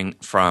suffering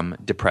from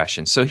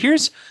depression? So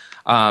here's,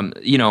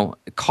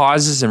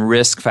 causes and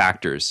risk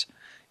factors.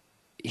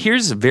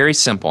 Here's very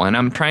simple, and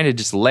I'm trying to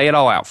just lay it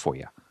all out for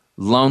you.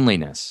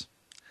 Loneliness,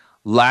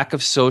 lack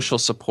of social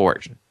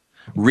support,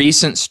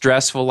 recent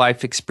stressful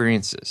life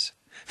experiences,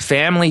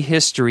 family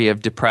history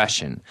of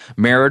depression,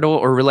 marital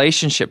or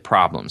relationship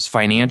problems,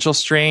 financial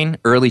strain,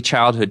 early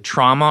childhood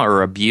trauma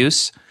or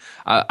abuse.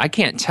 I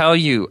can't tell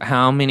you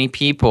how many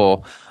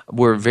people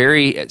were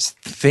very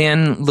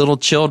thin little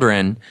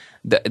children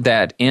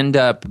that end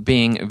up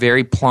being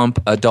very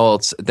plump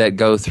adults that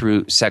go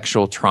through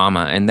sexual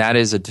trauma. And that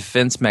is a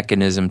defense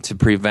mechanism to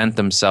prevent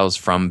themselves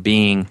from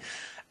being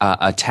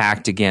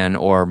attacked again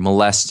or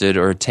molested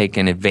or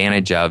taken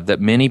advantage of. That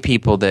many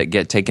people that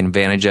get taken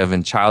advantage of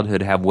in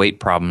childhood have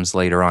weight problems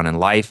later on in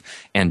life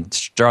and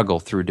struggle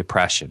through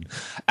depression.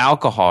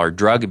 Alcohol or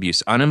drug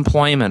abuse,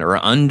 unemployment or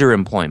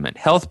underemployment,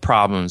 health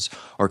problems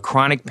or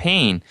chronic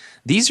pain.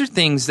 These are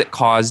things that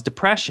cause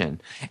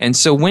depression. And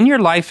so when your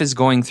life is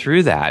going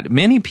through that,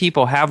 many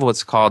people have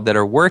what's called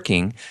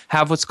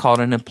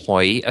an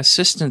employee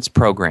assistance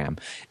program.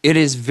 It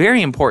is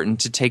very important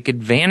to take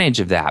advantage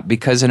of that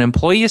because an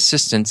employee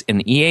assistance,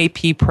 an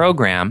EAP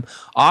program,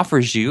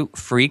 offers you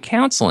free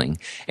counseling.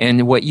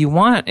 And what you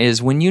want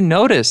is when you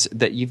notice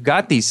that you've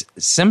got these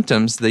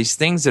symptoms, these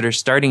things that are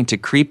starting to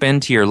creep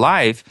into your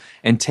life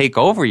and take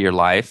over your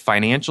life,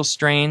 financial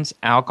strains,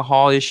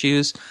 alcohol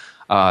issues,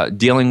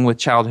 dealing with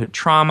childhood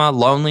trauma,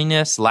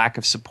 loneliness, lack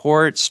of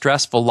support,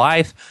 stressful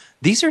life.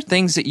 These are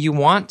things that you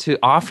want to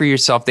offer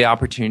yourself the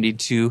opportunity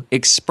to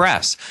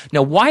express.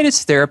 Now, why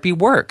does therapy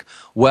work?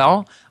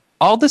 Well,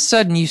 all of a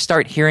sudden you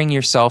start hearing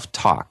yourself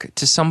talk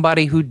to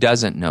somebody who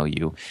doesn't know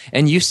you,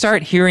 and you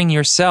start hearing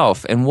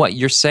yourself and what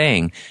you're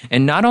saying.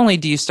 And not only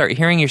do you start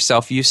hearing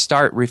yourself, you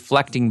start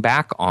reflecting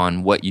back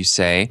on what you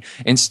say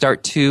and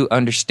start to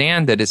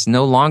understand that it's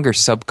no longer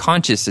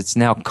subconscious, it's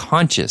now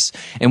conscious.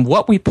 And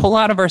what we pull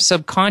out of our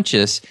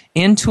subconscious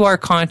into our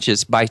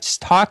conscious by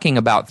talking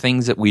about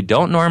things that we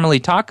don't normally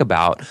talk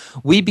about,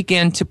 we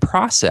begin to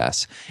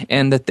process.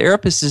 And the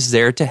therapist is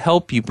there to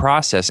help you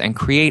process and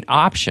create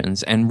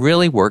options and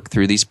really work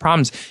through these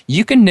problems.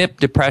 You can nip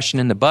depression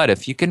in the bud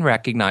if you can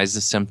recognize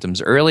the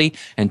symptoms early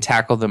and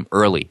tackle them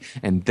early.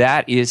 And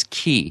that is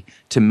key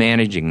to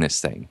managing this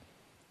thing.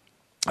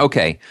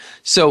 Okay,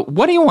 so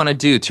what do you want to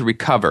do to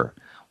recover?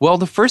 Well,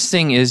 the first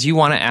thing is you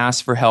want to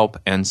ask for help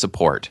and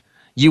support.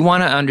 You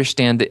want to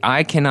understand that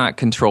I cannot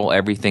control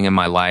everything in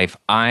my life.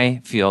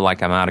 I feel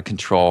like I'm out of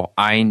control.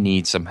 I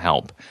need some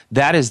help.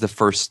 That is the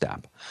first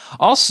step.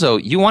 Also,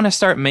 you want to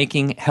start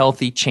making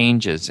healthy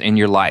changes in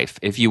your life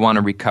if you want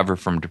to recover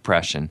from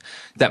depression.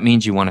 That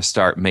means you want to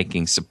start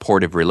making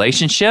supportive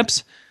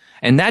relationships.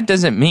 And that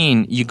doesn't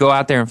mean you go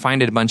out there and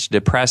find a bunch of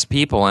depressed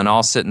people and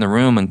all sit in the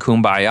room and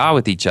kumbaya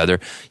with each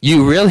other.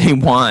 You really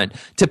want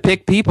to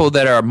pick people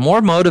that are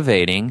more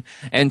motivating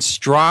and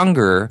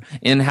stronger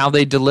in how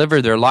they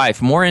deliver their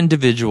life, more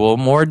individual,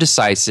 more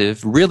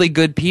decisive, really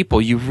good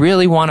people. You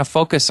really want to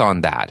focus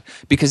on that.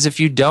 Because if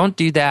you don't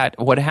do that,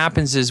 what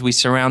happens is we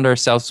surround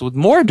ourselves with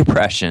more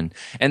depression,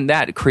 and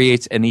that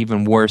creates an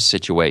even worse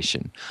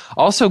situation.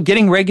 Also,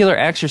 getting regular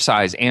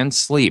exercise and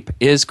sleep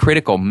is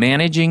critical.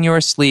 Managing your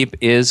sleep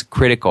is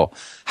critical.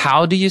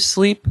 How do you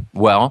sleep?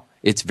 Well,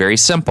 it's very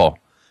simple.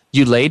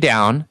 You lay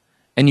down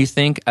and you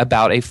think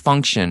about a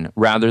function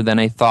rather than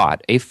a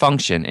thought, a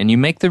function, and you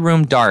make the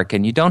room dark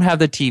and you don't have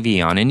the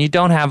TV on and you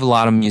don't have a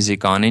lot of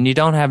music on and you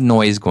don't have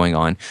noise going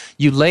on.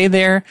 You lay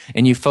there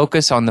and you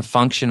focus on the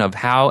function of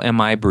how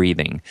am I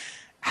breathing?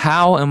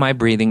 How am I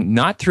breathing?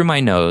 Not through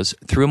my nose,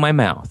 through my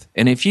mouth.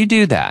 And if you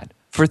do that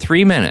for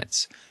 3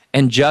 minutes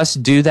and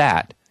just do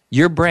that,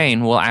 your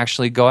brain will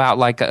actually go out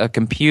like a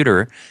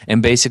computer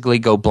and basically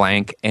go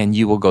blank, and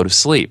you will go to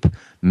sleep.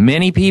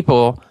 Many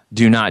people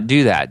do not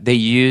do that. They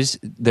use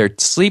their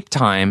sleep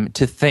time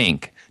to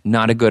think.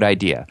 Not a good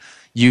idea.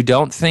 You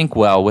don't think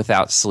well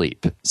without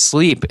sleep.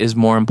 Sleep is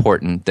more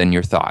important than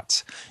your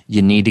thoughts.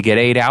 You need to get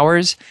 8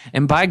 hours,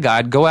 and by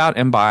God, go out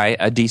and buy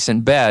a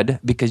decent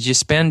bed because you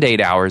spend 8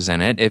 hours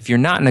in it. If you're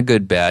not in a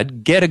good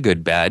bed, get a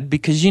good bed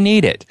because you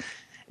need it.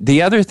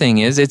 The other thing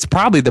is, it's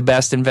probably the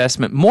best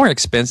investment,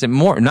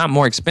 not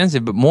more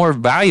expensive, but more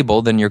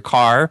valuable than your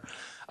car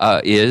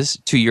is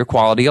to your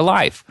quality of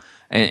life.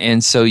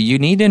 And so you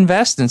need to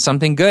invest in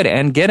something good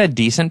and get a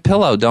decent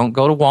pillow. Don't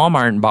go to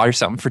Walmart and buy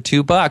something for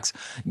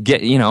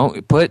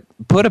 $2.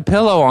 Put a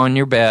pillow on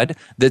your bed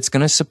that's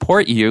going to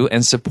support you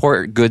and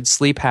support good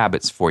sleep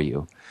habits for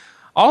you.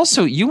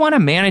 Also, you want to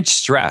manage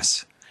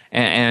stress.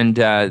 And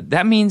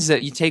that means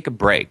that you take a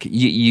break.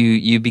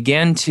 You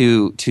begin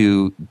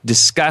to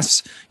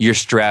discuss your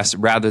stress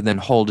rather than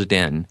hold it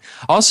in.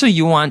 Also,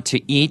 you want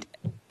to eat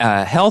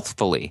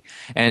healthfully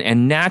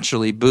and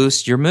naturally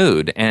boost your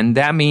mood. And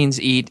that means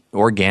eat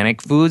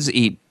organic foods,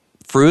 eat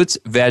fruits,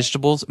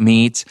 vegetables,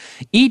 meats,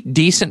 eat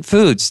decent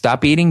foods.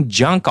 Stop eating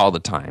junk all the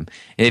time.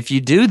 If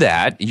you do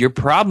that, you're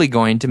probably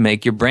going to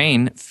make your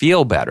brain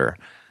feel better.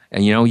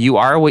 And, you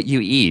are what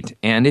you eat.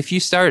 And if you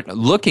start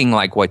looking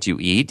like what you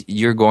eat,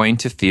 you're going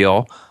to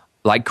feel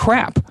like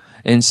crap.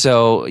 And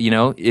so,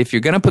 if you're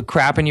going to put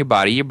crap in your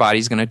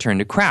body's going to turn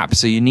to crap.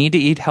 So you need to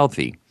eat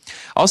healthy.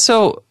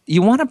 Also,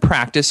 you want to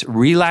practice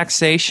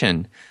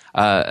relaxation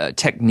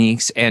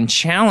techniques and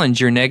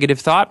challenge your negative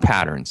thought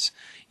patterns.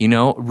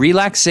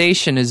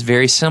 Relaxation is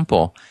very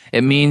simple.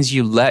 It means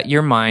you let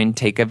your mind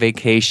take a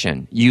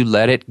vacation. You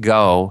let it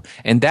go.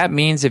 And that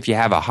means if you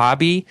have a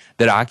hobby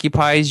that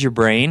occupies your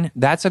brain,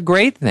 that's a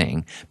great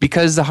thing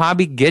because the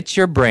hobby gets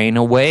your brain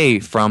away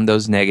from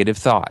those negative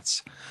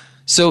thoughts.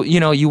 So,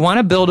 you want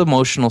to build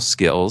emotional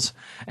skills,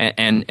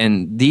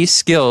 and these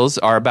skills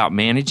are about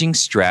managing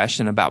stress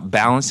and about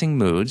balancing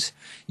moods.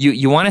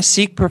 You want to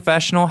seek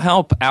professional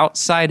help,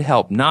 outside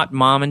help, not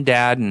mom and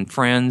dad and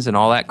friends and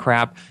all that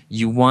crap.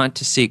 You want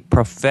to seek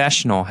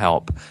professional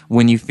help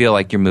when you feel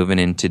like you're moving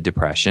into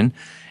depression.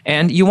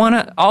 And you want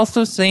to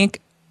also think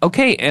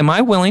okay, am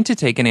I willing to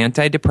take an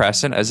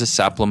antidepressant as a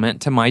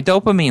supplement to my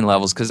dopamine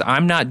levels? Because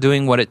I'm not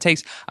doing what it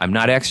takes. I'm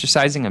not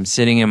exercising. I'm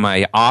sitting in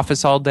my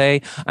office all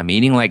day. I'm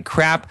eating like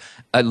crap.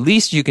 At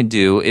least you can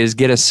do is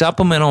get a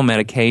supplemental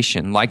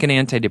medication like an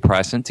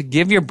antidepressant to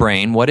give your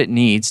brain what it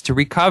needs to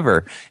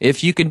recover.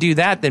 If you can do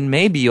that, then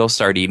maybe you'll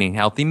start eating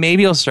healthy.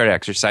 Maybe you'll start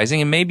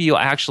exercising, and maybe you'll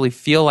actually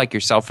feel like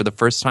yourself for the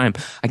first time.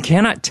 I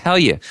cannot tell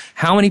you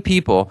how many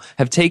people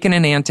have taken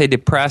an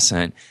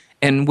antidepressant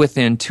and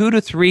within 2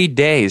 to 3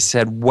 days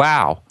said,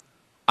 wow,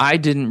 I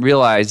didn't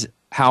realize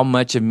how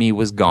much of me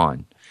was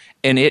gone.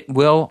 And it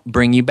will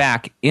bring you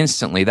back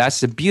instantly. That's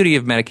the beauty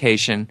of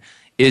medication,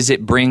 is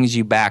it brings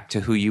you back to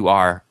who you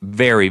are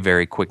very,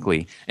 very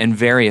quickly and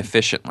very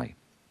efficiently.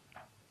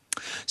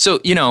 So,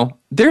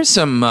 there's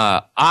some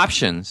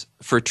options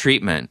for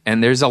treatment,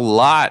 and there's a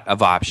lot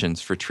of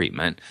options for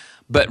treatment.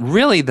 But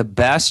really the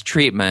best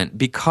treatment,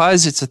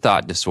 because it's a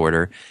thought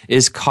disorder,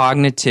 is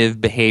cognitive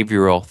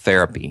behavioral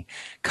therapy.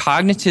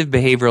 Cognitive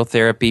behavioral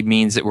therapy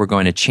means that we're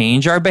going to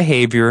change our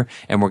behavior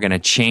and we're going to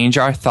change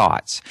our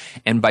thoughts.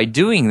 And by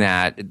doing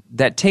that,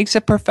 that takes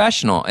a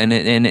professional and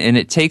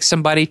it takes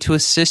somebody to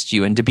assist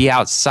you and to be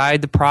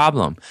outside the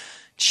problem.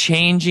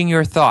 Changing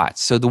your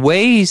thoughts. So the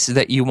ways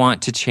that you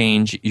want to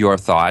change your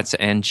thoughts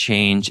and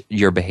change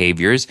your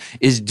behaviors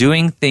is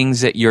doing things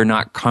that you're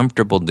not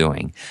comfortable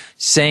doing,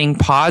 saying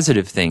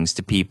positive things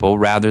to people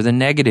rather than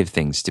negative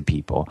things to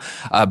people,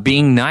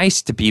 being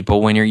nice to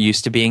people when you're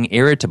used to being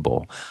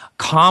irritable,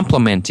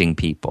 complimenting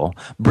people,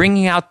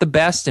 bringing out the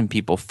best in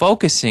people,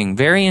 focusing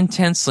very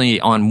intensely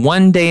on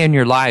one day in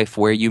your life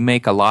where you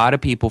make a lot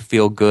of people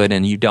feel good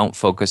and you don't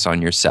focus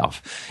on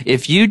yourself.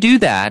 If you do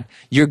that,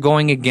 you're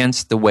going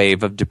against the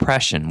wave of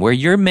depression, where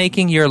you're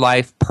making your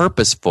life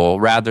purposeful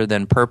rather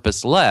than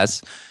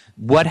purposeless.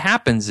 What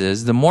happens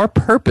is the more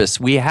purpose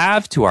we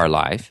have to our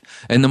life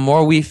and the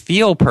more we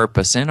feel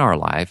purpose in our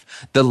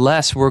life, the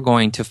less we're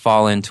going to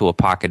fall into a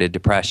pocket of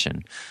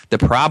depression. The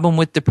problem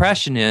with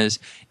depression is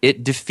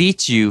it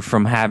defeats you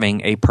from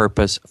having a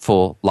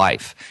purposeful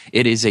life.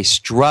 It is a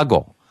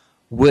struggle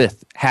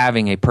with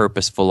having a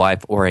purposeful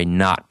life or a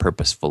not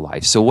purposeful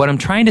life. So what I'm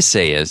trying to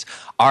say is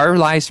our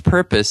life's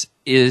purpose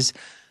is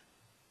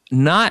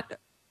not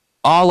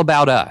all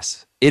about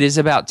us. It is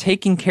about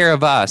taking care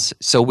of us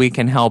so we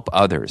can help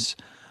others.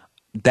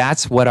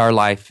 That's what our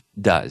life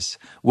does,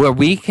 where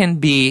we can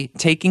be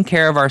taking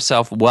care of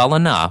ourselves well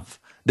enough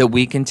that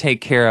we can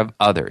take care of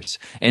others.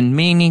 And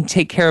meaning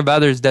take care of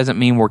others doesn't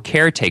mean we're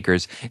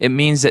caretakers. It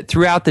means that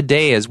throughout the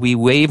day, as we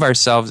wave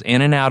ourselves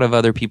in and out of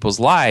other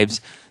people's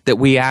lives, that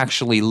we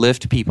actually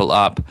lift people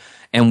up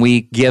and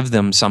we give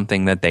them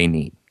something that they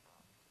need.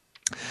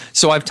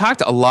 So I've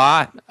talked a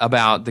lot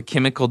about the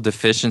chemical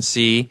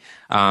deficiency.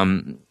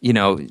 Many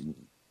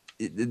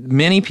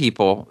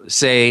people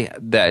say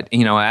that,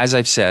 as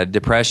I've said,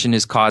 depression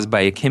is caused by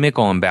a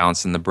chemical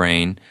imbalance in the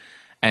brain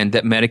and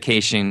that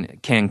medication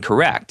can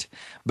correct.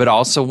 But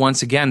also,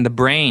 once again, the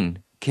brain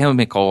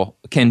chemical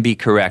can be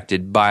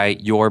corrected by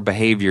your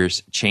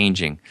behaviors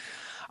changing.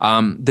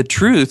 The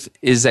truth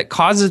is that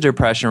causes of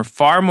depression are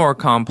far more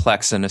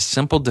complex than a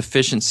simple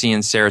deficiency in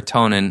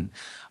serotonin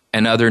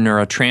and other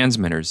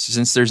neurotransmitters.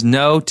 Since there's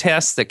no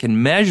test that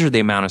can measure the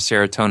amount of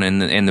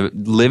serotonin in the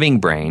living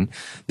brain,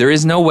 there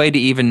is no way to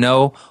even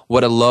know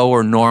what a low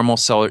or normal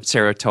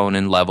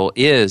serotonin level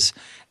is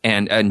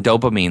and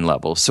dopamine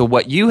level. So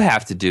what you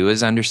have to do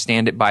is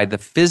understand it by the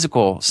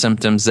physical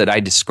symptoms that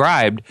I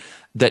described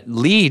that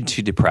lead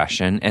to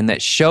depression and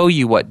that show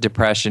you what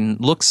depression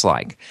looks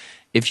like.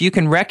 If you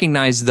can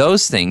recognize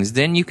those things,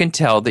 then you can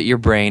tell that your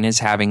brain is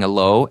having a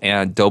low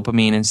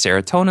dopamine and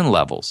serotonin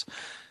levels.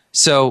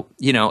 So,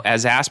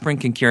 as aspirin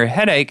can cure a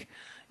headache,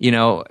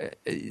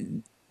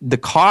 the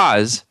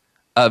cause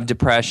of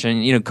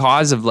depression,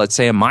 cause of, let's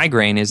say, a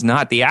migraine is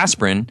not the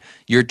aspirin.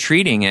 You're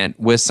treating it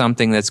with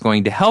something that's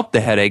going to help the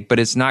headache, but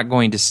it's not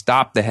going to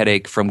stop the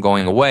headache from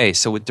going away.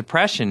 So with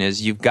depression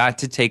is you've got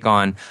to take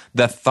on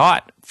the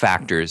thought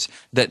factors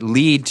that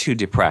lead to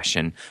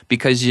depression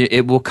because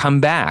it will come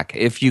back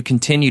if you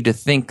continue to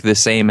think the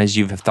same as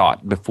you've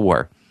thought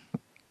before.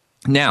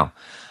 Now,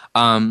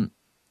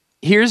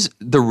 here's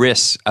the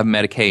risks of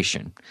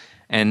medication,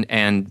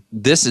 and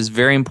this is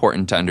very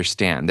important to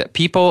understand that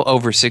people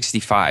over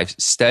 65,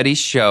 studies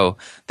show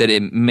that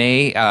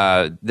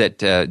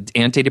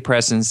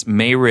antidepressants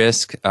may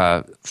risk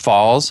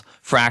falls,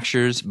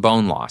 fractures,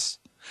 bone loss.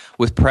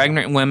 With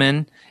pregnant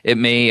women, it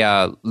may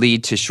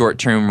lead to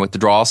short-term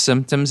withdrawal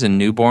symptoms in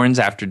newborns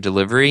after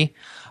delivery.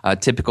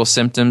 Typical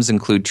symptoms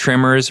include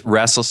tremors,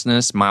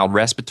 restlessness, mild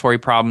respiratory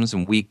problems,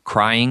 and weak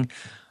crying.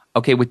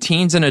 Okay, with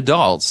teens and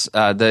adults,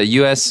 the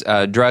U.S.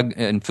 Drug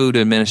and Food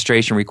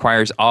Administration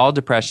requires all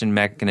depression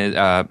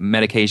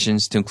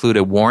medications to include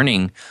a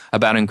warning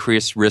about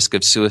increased risk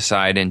of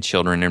suicide in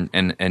children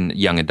and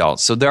young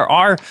adults. So there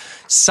are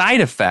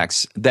side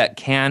effects that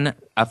can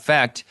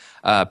affect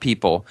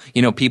people.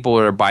 People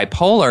that are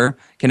bipolar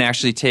can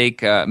actually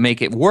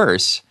make it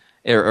worse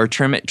or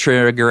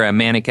trigger a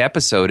manic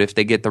episode if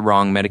they get the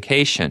wrong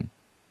medication.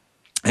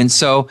 And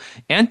so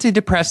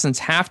antidepressants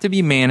have to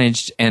be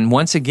managed. And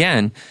once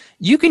again,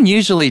 you can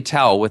usually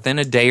tell within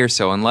a day or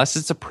so, unless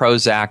it's a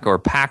Prozac or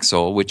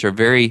Paxil, which are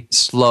very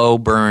slow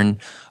burn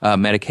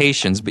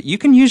medications, but you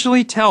can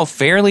usually tell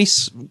fairly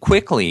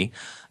quickly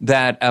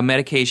that a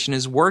medication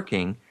is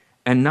working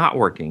and not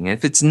working.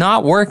 If it's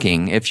not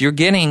working, if you're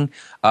getting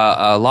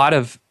a lot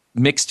of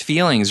mixed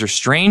feelings or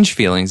strange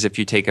feelings if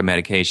you take a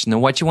medication,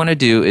 then what you want to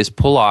do is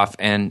pull off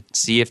and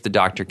see if the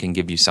doctor can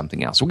give you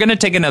something else. We're going to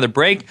take another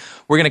break.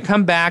 We're going to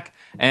come back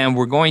and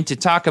we're going to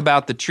talk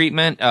about the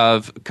treatment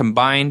of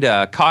combined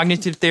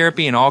cognitive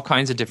therapy and all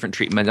kinds of different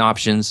treatment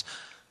options.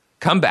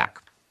 Come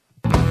back.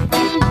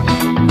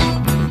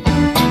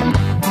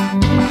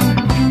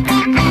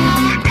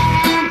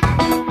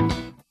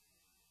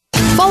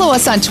 Follow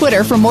us on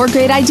Twitter for more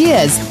great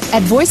ideas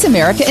at Voice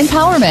America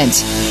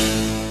Empowerment.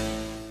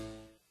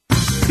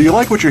 Do you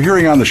like what you're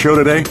hearing on the show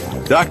today?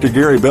 Dr.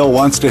 Gary Bell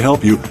wants to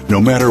help you no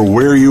matter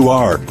where you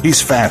are.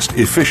 He's fast,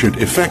 efficient,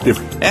 effective,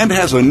 and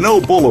has a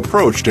no-bull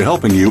approach to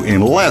helping you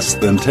in less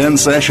than 10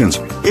 sessions.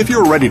 If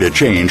you're ready to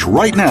change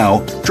right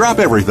now, drop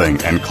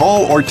everything and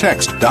call or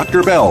text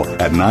Dr. Bell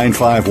at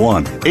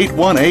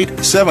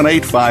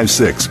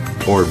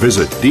 951-818-7856 or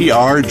visit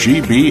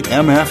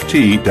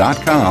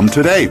drgbmft.com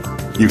today.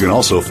 You can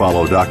also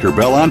follow Dr.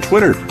 Bell on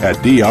Twitter at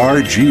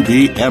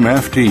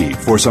drgbmft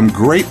for some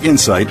great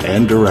insight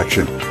and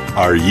direction.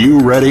 Are you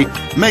ready?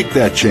 Make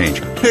that change.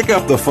 Pick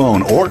up the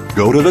phone or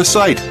go to the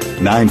site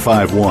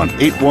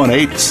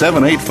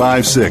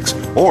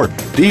 951-818-7856 or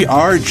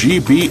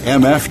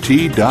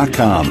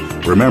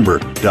drgbmft.com. Remember,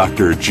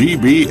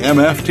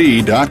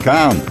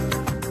 drgbmft.com.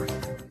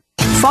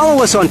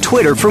 Follow us on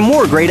Twitter for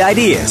more great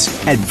ideas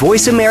at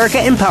Voice America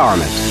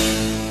Empowerment.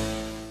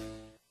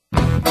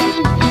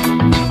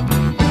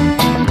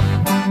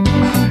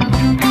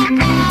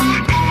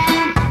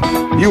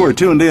 You are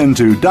tuned in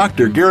to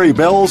Dr. Gary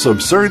Bell's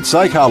Absurd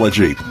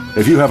Psychology.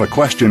 If you have a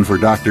question for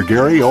Dr.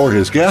 Gary or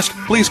his guest,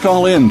 please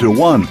call in to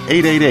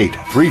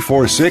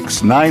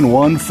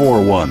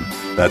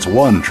 1-888-346-9141. That's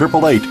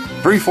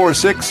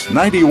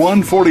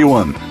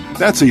 1-888-346-9141.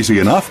 That's easy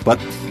enough, but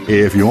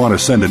if you want to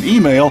send an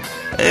email,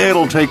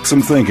 it'll take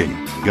some thinking.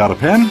 Got a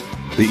pen?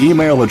 The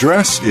email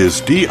address is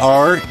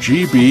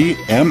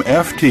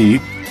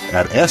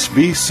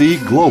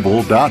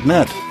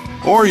drgbmft@sbcglobal.net.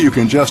 Or you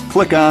can just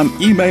click on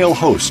Email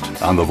Host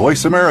on the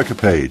Voice America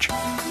page.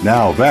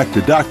 Now back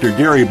to Dr.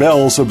 Gary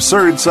Bell's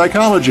Absurd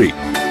Psychology.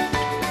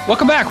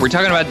 Welcome back. We're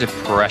talking about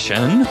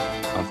depression,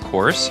 of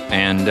course,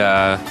 and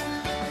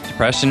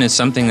depression is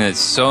something that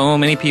so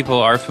many people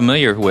are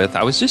familiar with.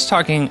 I was just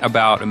talking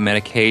about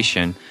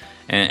medication,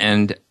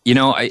 and you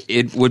know,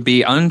 it would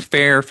be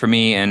unfair for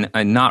me and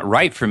not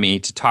right for me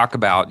to talk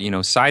about, you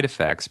know, side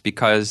effects,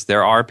 because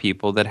there are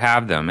people that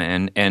have them.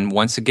 And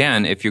once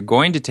again, if you're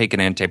going to take an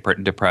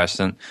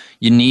antidepressant,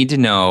 you need to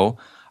know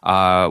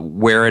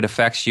where it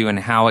affects you and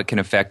how it can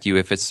affect you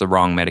if it's the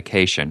wrong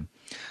medication.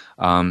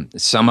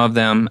 Some of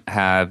them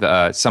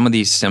have some of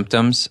these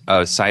symptoms,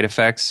 side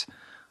effects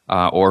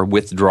or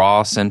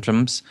withdrawal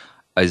symptoms,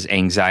 is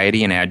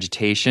anxiety and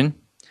agitation.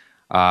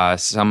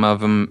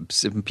 Some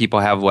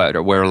people have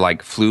where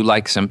like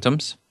flu-like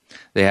symptoms.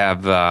 They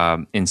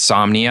have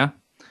insomnia,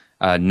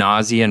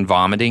 nausea and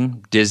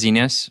vomiting,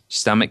 dizziness,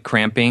 stomach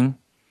cramping.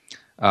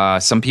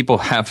 Some people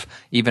have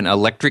even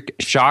electric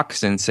shock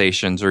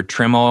sensations or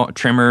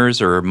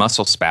tremors or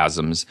muscle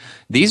spasms.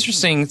 These are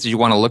things you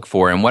want to look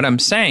for. And what I'm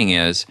saying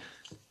is,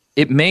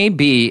 it may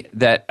be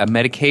that a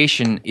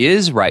medication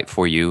is right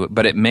for you,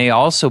 but it may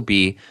also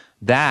be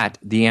that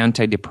the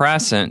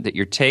antidepressant that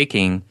you're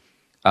taking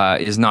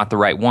is not the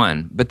right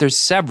one. But there's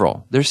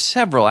several. There's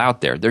several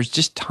out there. There's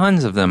just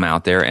tons of them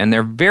out there, and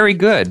they're very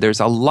good.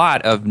 There's a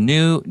lot of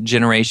new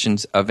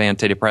generations of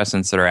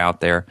antidepressants that are out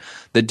there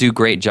that do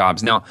great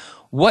jobs. Now,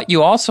 what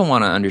you also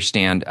want to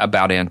understand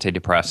about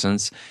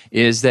antidepressants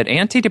is that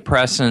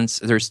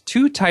there's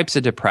two types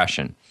of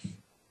depression.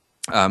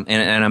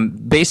 And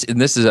this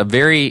is a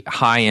very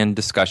high-end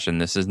discussion.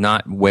 This is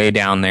not way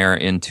down there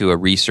into a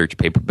research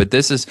paper, but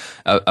this is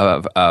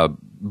a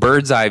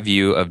bird's eye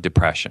view of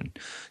depression.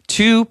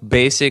 Two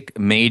basic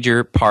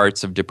major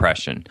parts of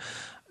depression.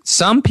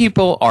 Some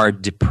people are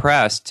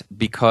depressed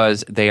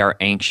because they are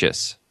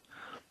anxious.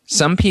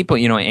 Some people,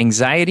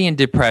 anxiety and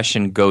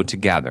depression go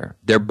together.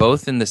 They're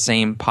both in the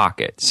same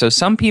pocket. So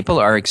some people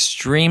are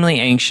extremely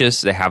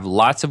anxious. They have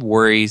lots of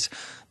worries.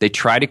 They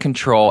try to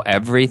control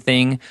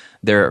everything.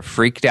 They're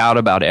freaked out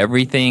about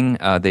everything.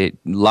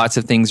 Lots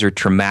of things are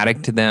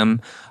traumatic to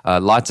them.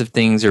 Lots of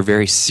things are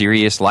very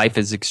serious. Life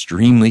is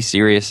extremely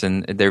serious,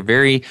 and they're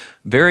very,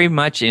 very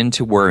much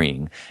into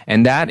worrying.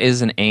 And that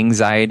is an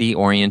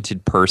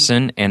anxiety-oriented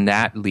person, and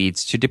that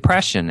leads to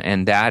depression.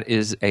 And that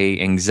is a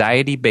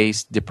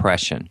anxiety-based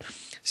depression.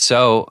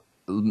 So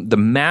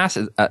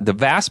the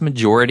vast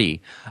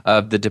majority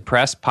of the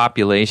depressed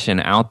population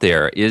out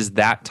there is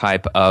that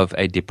type of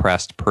a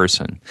depressed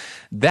person.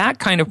 That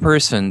kind of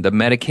person, the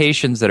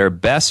medications that are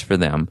best for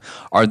them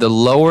are the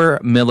lower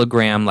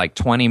milligram, like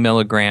 20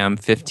 milligram,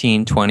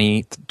 15,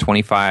 20,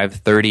 25,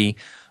 30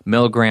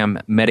 milligram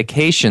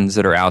medications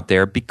that are out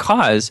there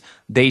because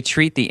they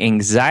treat the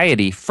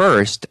anxiety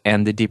first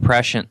and the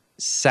depression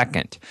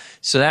second.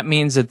 So that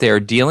means that they're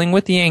dealing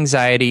with the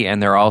anxiety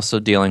and they're also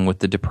dealing with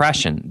the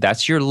depression.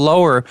 That's your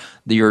lower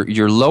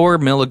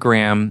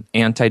milligram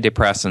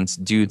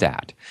antidepressants do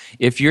that.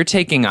 If you're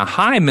taking a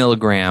high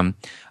milligram,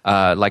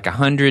 like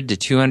 100 to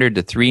 200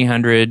 to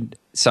 300,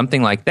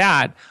 something like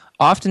that,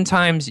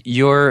 oftentimes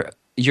you're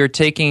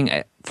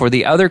taking for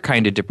the other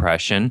kind of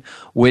depression,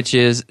 which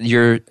is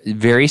you're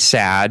very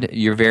sad,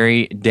 you're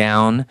very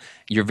down,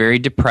 you're very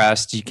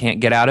depressed, you can't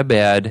get out of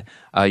bed,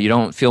 you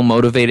don't feel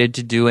motivated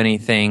to do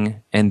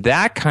anything. And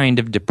that kind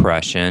of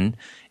depression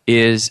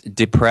is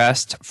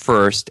depressed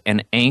first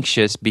and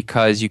anxious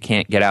because you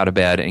can't get out of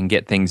bed and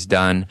get things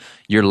done.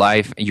 Your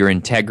life, your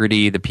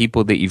integrity, the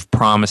people that you've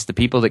promised, the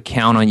people that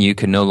count on you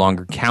can no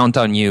longer count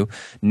on you.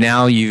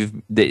 Now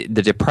the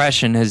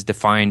depression has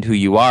defined who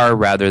you are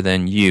rather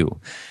than you.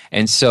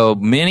 And so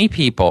many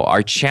people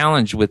are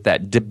challenged with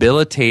that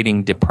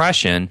debilitating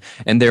depression,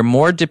 and they're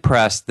more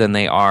depressed than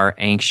they are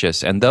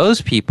anxious. And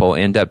those people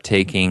end up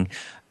taking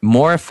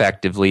more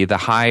effectively the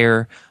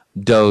higher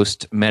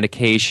dosed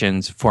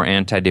medications for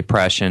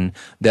antidepressant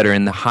that are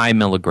in the high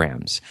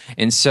milligrams.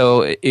 And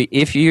so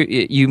if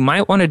you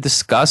might want to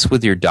discuss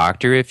with your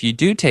doctor, if you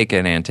do take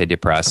an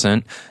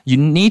antidepressant, you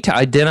need to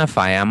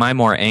identify, am I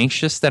more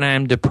anxious than I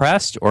am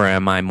depressed, or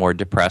am I more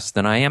depressed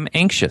than I am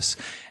anxious?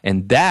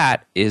 And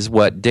that is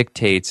what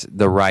dictates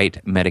the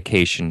right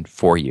medication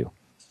for you.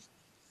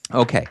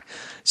 Okay.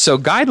 So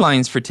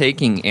guidelines for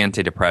taking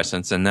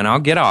antidepressants, and then I'll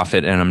get off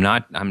it, and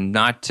I'm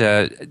not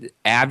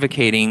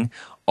advocating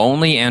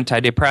only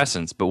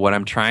antidepressants, but what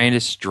I'm trying to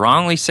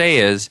strongly say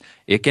is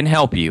it can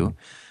help you.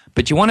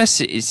 But you want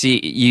to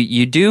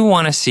you do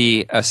want to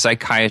see a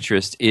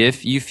psychiatrist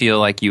if you feel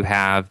like you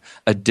have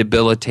a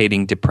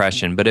debilitating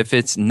depression. But if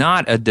it's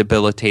not a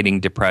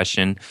debilitating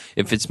depression,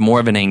 if it's more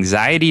of an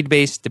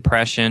anxiety-based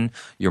depression,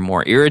 you're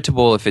more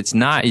irritable. If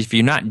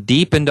you're not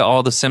deep into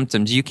all the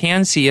symptoms, you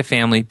can see a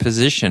family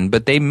physician.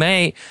 But they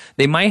might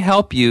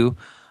help you.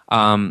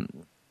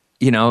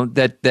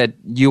 That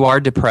you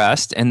are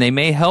depressed, and they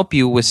may help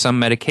you with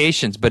some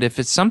medications. But if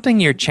it's something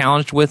you're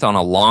challenged with on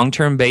a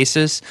long-term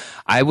basis,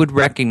 I would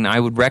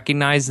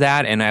recognize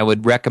that, and I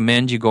would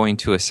recommend you going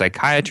to a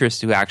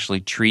psychiatrist who actually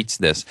treats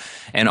this,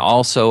 and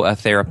also a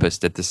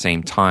therapist at the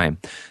same time.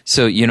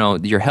 So,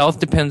 your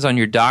health depends on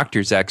your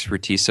doctor's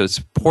expertise, so it's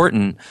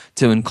important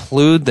to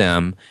include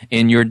them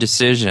in your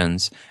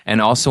decisions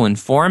and also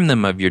inform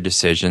them of your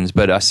decisions,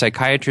 but a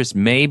psychiatrist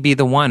may be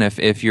the one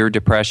if your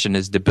depression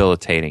is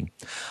debilitating.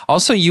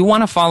 Also, you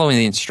want to follow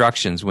the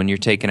instructions when you're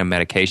taking a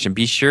medication.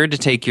 Be sure to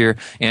take your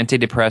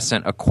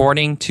antidepressant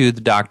according to the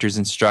doctor's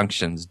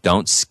instructions.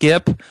 Don't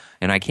skip.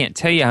 And I can't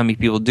tell you how many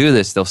people do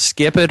this. They'll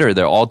skip it, or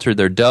they'll alter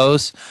their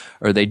dose,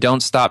 or they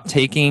don't stop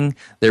taking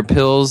their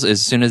pills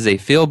as soon as they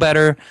feel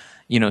better.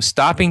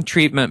 Stopping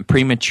treatment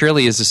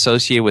prematurely is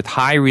associated with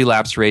high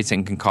relapse rates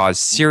and can cause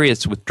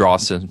serious withdrawal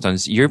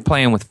symptoms. You're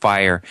playing with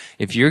fire.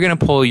 If you're going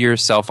to pull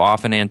yourself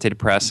off an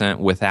antidepressant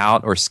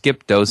without, or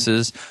skip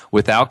doses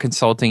without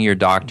consulting your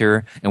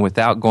doctor and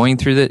without going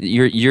through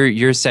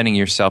you're setting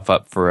yourself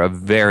up for a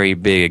very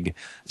big,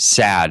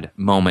 sad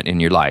moment in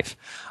your life.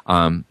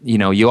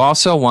 You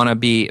also want to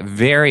be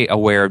very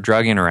aware of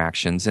drug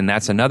interactions, and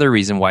that's another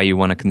reason why you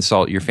want to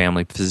consult your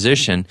family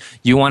physician.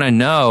 You want to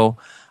know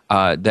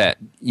that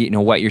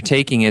what you're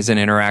taking isn't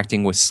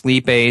interacting with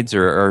sleep aids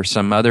or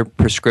some other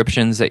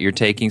prescriptions that you're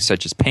taking,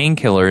 such as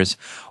painkillers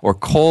or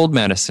cold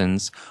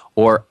medicines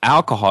or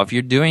alcohol. If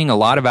you're doing a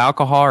lot of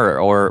alcohol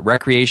or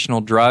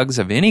recreational drugs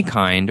of any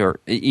kind, or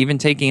even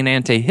taking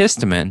an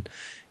antihistamine,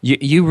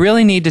 you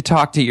really need to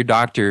talk to your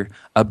doctor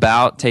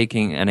about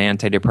taking an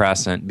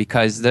antidepressant,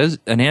 because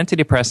an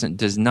antidepressant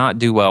does not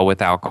do well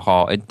with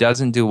alcohol. It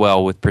doesn't do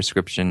well with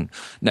prescription.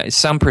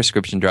 Some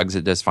prescription drugs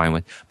it does fine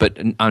with, but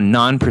on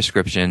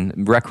non-prescription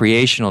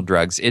recreational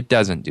drugs it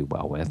doesn't do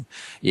well with.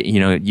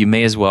 You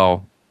may as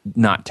well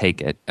not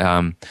take it.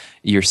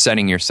 You're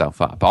setting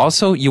yourself up.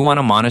 Also, you want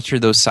to monitor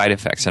those side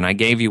effects, and I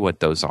gave you what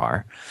those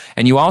are.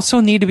 And you also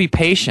need to be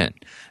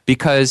patient,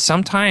 because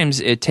sometimes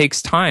it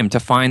takes time to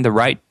find the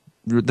right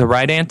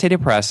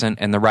antidepressant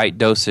and the right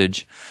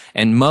dosage.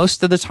 And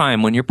most of the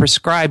time when you're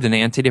prescribed an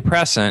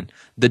antidepressant,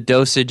 the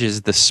dosage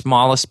is the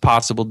smallest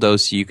possible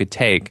dose you could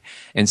take.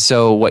 And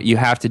so what you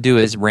have to do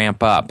is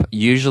ramp up.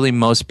 Usually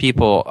most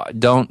people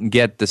don't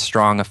get the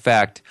strong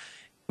effect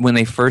when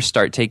they first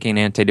start taking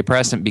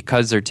antidepressant,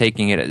 because they're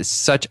taking it at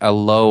such a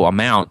low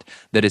amount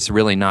that it's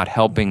really not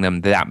helping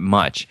them that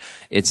much.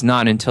 It's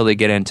not until they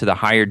get into the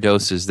higher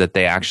doses that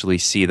they actually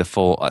see the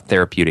full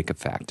therapeutic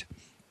effect.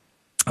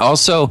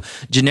 Also,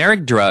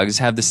 generic drugs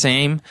have the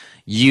same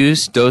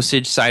use,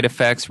 dosage, side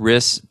effects,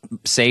 risk,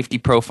 safety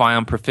profile,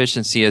 and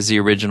proficiency as the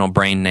original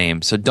brand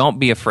name. So don't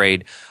be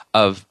afraid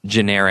of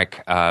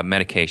generic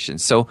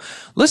medications. So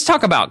let's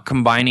talk about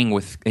combining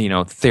with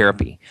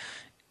therapy.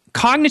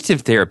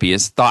 Cognitive therapy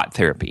is thought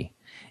therapy.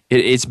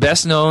 It's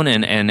best known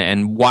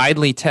and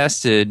widely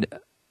tested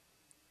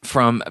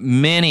from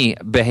many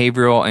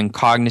behavioral and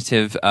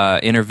cognitive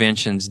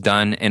interventions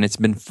done, and it's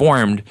been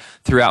formed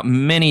throughout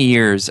many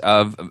years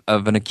of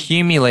an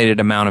accumulated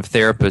amount of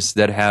therapists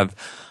that have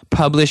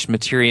published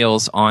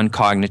materials on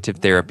cognitive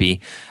therapy.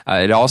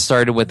 It all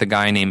started with a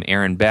guy named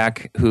Aaron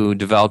Beck, who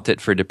developed it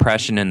for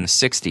depression in the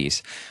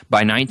 60s. By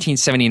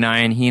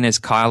 1979, he and his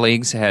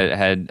colleagues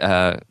had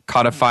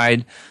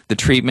codified the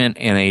treatment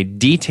in a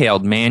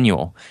detailed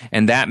manual,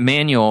 and that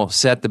manual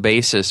set the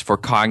basis for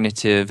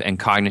cognitive and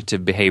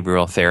cognitive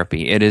behavioral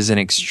therapy. It is an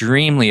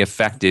extremely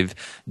effective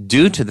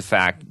due to the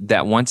fact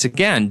that, once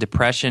again,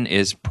 depression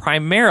is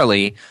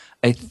primarily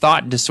a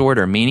thought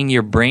disorder, meaning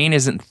your brain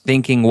isn't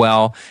thinking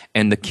well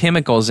and the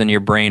chemicals in your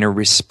brain are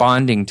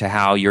responding to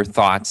how your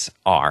thoughts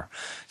are.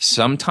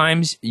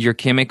 Sometimes your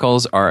chemical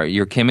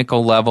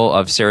level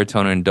of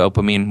serotonin and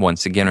dopamine,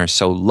 once again, are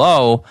so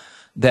low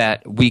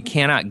that we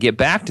cannot get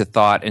back to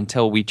thought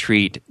until we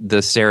treat the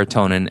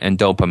serotonin and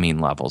dopamine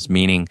levels,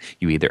 meaning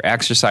you either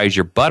exercise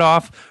your butt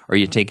off or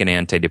you take an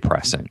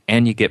antidepressant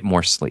and you get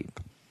more sleep.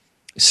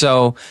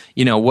 So,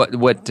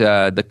 what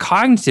the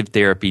cognitive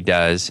therapy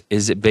does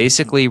is it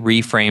basically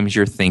reframes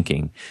your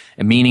thinking,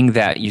 meaning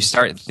that you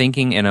start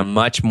thinking in a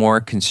much more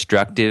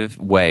constructive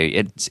way.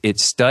 It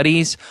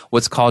studies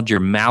what's called your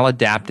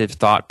maladaptive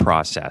thought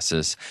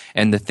processes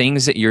and the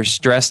things that you're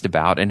stressed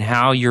about and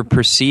how you're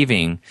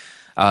perceiving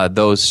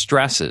those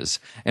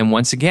stresses. And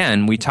once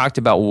again, we talked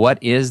about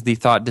what is the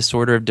thought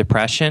disorder of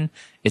depression.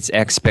 It's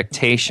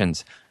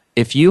expectations.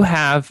 If you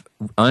have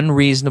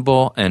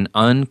unreasonable and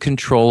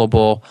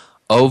uncontrollable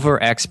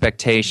over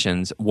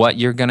expectations, what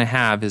you're going to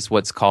have is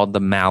what's called the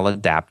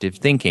maladaptive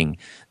thinking.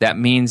 That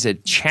means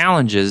it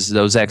challenges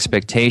those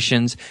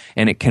expectations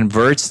and it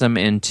converts them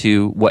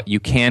into what you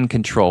can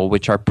control,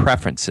 which are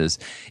preferences.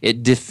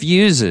 It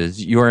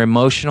diffuses your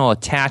emotional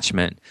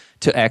attachment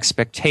to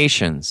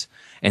expectations.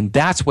 And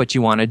that's what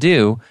you want to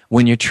do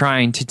when you're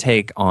trying to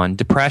take on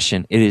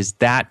depression. It is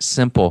that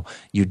simple.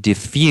 You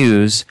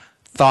diffuse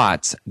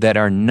thoughts that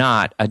are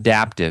not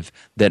adaptive,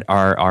 that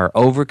are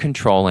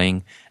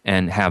over-controlling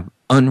and have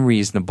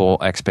unreasonable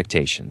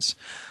expectations.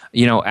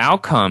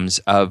 Outcomes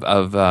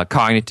of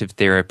cognitive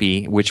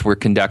therapy, which were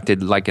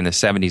conducted like in the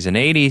 70s and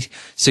 80s,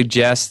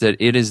 suggest that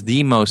it is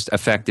the most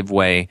effective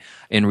way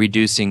in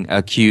reducing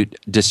acute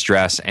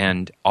distress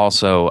and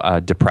also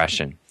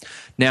depression.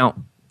 Now,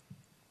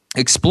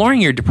 exploring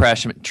your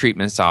depression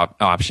treatment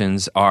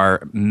options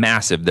are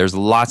massive. There's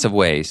lots of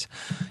ways.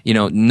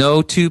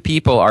 No two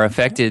people are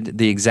affected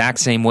the exact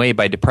same way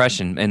by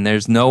depression, and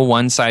there's no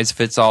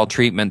one-size-fits-all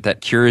treatment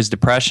that cures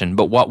depression.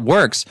 But what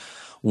works,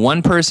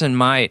 one person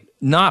might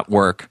not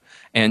work.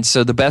 And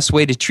so the best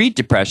way to treat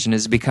depression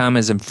is to become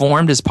as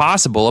informed as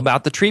possible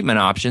about the treatment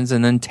options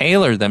and then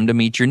tailor them to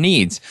meet your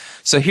needs.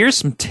 So here's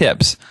some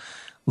tips.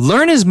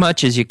 Learn as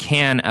much as you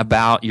can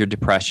about your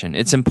depression.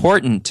 It's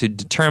important to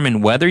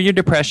determine whether your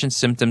depression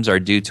symptoms are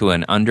due to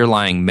an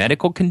underlying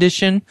medical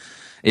condition.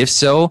 If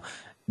so,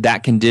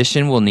 that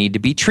condition will need to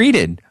be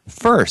treated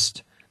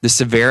first. The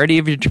severity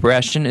of your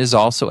depression is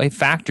also a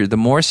factor. The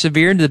more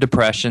severe the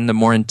depression, the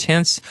more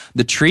intense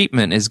the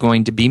treatment is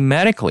going to be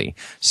medically.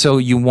 So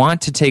you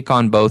want to take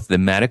on both the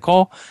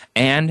medical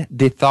and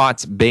the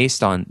thoughts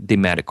based on the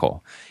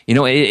medical.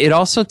 It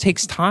also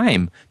takes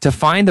time to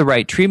find the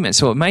right treatment.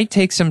 So it might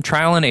take some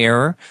trial and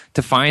error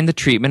to find the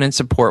treatment and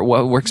support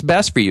what works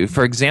best for you.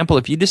 For example,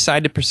 if you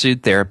decide to pursue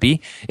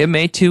therapy, it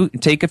may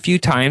take a few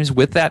times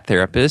with that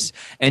therapist.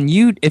 And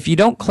if you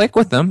don't click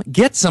with them,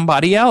 get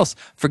somebody else.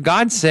 For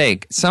God's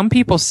sake, some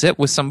people sit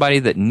with somebody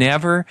that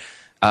never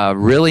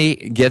really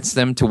gets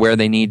them to where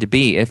they need to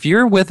be. If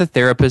you're with a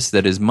therapist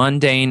that is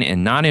mundane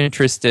and not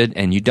interested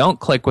and you don't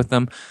click with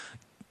them,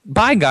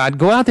 by God,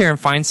 go out there and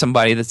find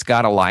somebody that's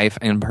got a life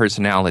and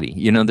personality.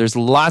 There's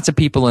lots of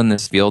people in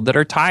this field that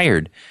are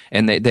tired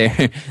and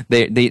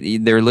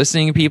they're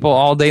listening to people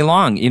all day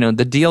long.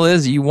 The deal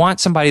is you want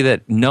somebody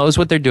that knows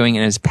what they're doing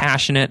and is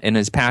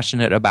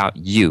passionate about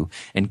you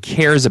and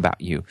cares about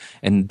you.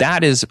 And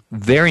that is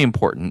very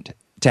important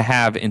to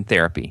have in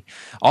therapy.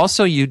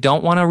 Also, you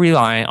don't want to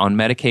rely on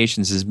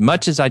medications. As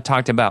much as I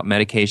talked about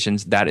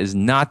medications, that is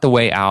not the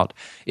way out.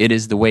 It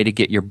is the way to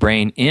get your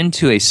brain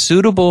into a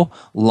suitable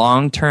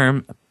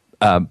long-term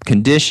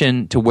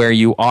condition to where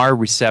you are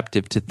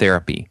receptive to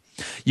therapy.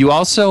 You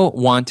also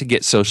want to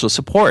get social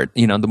support.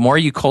 The more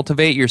you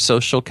cultivate your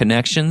social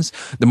connections,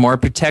 the more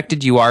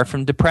protected you are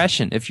from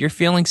depression. If you're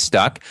feeling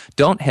stuck,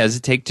 don't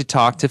hesitate to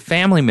talk to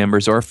family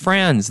members or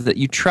friends that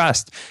you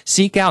trust.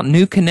 Seek out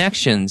new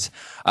connections.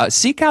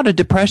 Seek out a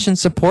depression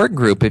support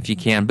group if you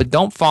can, but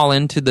don't fall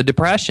into the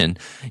depression.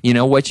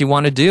 What you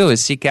want to do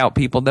is seek out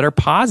people that are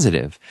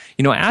positive.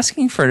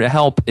 Asking for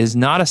help is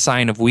not a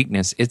sign of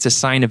weakness. It's a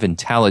sign of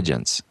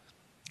intelligence.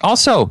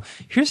 Also,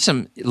 here's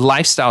some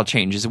lifestyle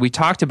changes that we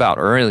talked about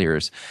earlier.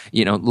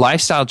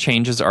 Lifestyle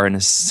changes are an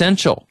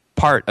essential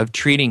part of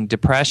treating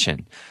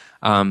depression.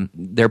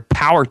 They're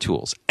power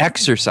tools,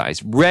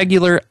 exercise,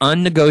 regular,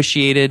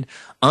 unnegotiated,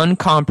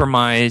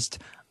 uncompromised,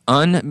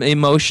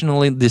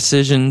 unemotionally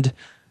decisioned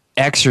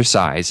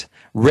exercise.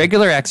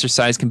 Regular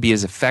exercise can be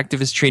as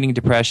effective as treating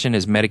depression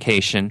as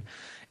medication.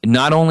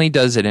 Not only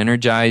does it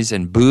energize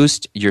and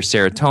boost your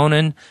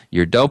serotonin,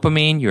 your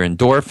dopamine, your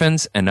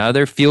endorphins, and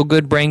other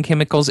feel-good brain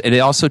chemicals, it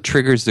also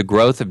triggers the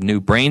growth of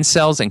new brain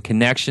cells and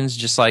connections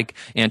just like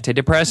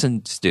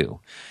antidepressants do.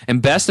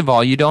 And best of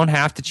all, you don't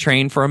have to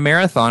train for a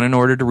marathon in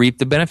order to reap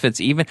the benefits.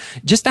 Even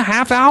just a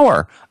half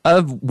hour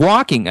of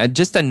walking,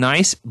 just a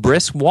nice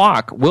brisk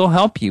walk will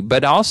help you.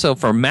 But also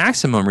for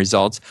maximum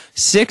results,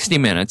 60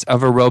 minutes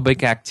of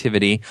aerobic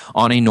activity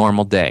on a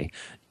normal day.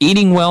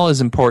 Eating well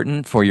is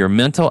important for your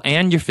mental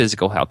and your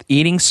physical health.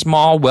 Eating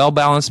small,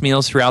 well-balanced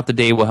meals throughout the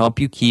day will help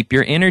you keep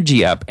your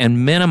energy up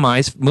and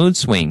minimize mood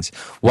swings.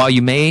 While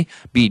you may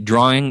be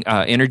drawing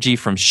energy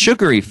from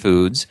sugary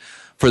foods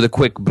for the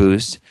quick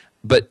boost,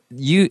 but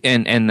you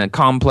and the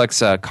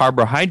complex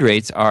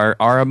carbohydrates are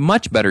a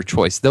much better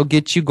choice. They'll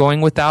get you going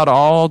without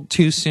all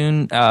too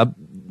soon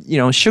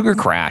sugar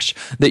crash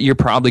that you're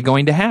probably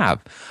going to have.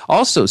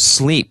 Also,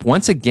 sleep.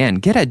 Once again,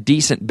 get a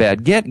decent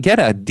bed. Get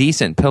a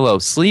decent pillow.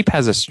 Sleep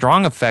has a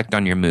strong effect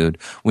on your mood.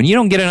 When you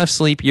don't get enough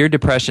sleep, your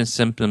depression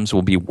symptoms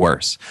will be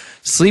worse.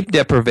 Sleep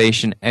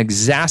deprivation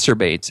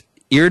exacerbates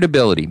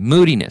irritability,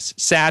 moodiness,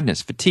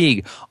 sadness,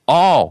 fatigue,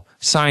 all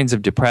signs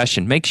of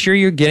depression. Make sure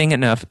you're getting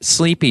enough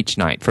sleep each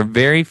night. For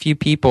very few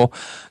people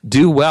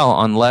do well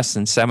on less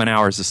than 7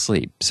 hours of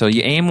sleep. So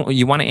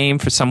you want to aim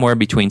for somewhere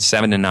between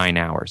 7 to 9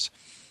 hours.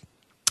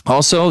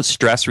 Also,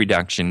 stress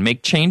reduction.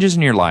 Make changes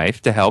in your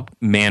life to help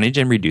manage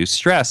and reduce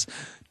stress.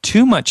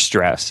 Too much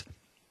stress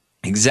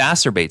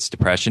exacerbates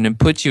depression and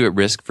puts you at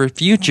risk for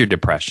future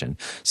depression.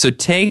 So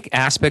take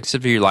aspects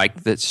of your life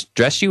that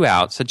stress you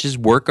out, such as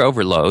work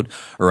overload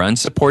or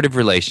unsupportive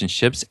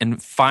relationships,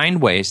 and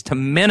find ways to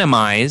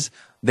minimize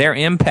their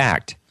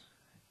impact.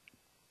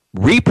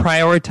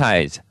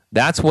 Reprioritize.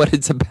 That's what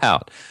it's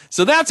about.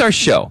 So that's our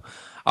show.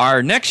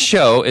 Our next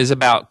show is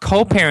about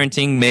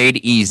co-parenting made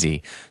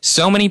easy.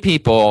 So many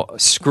people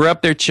screw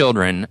up their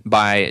children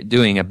by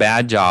doing a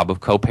bad job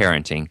of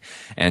co-parenting.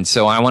 And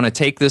so I want to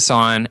take this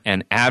on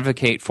and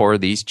advocate for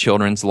these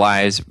children's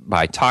lives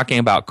by talking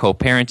about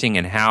co-parenting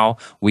and how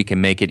we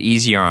can make it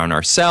easier on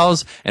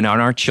ourselves and on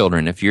our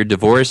children. If you're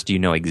divorced, you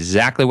know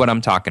exactly what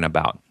I'm talking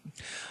about.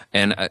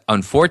 And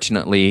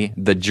unfortunately,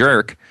 the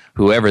jerk,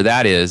 whoever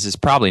that is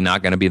probably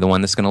not going to be the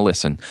one that's going to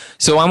listen.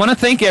 So I want to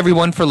thank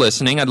everyone for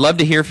listening. I'd love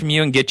to hear from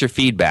you and get your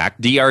feedback.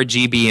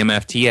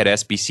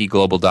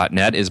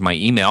 drgbmft@sbcglobal.net is my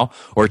email,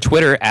 or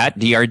Twitter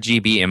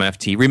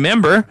 @drgbmft.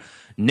 Remember,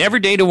 never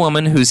date a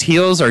woman whose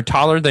heels are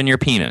taller than your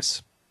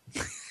penis.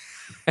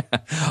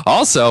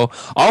 Also,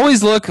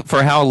 always look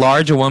for how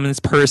large a woman's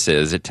purse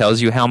is. It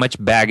tells you how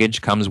much baggage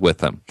comes with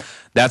them.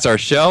 That's our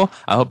show.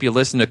 I hope you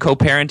listen to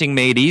Co-Parenting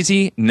Made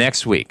Easy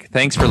next week.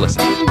 Thanks for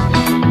listening.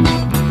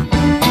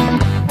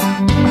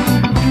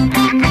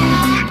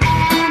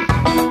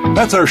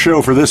 That's our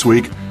show for this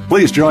week.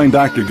 Please join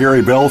Dr.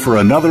 Gary Bell for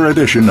another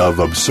edition of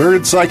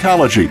Absurd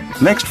Psychology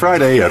next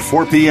Friday at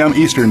 4 p.m.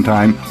 Eastern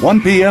Time,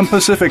 1 p.m.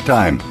 Pacific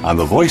Time on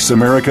the Voice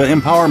America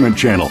Empowerment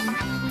Channel.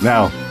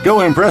 Now,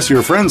 go impress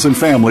your friends and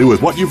family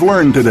with what you've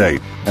learned today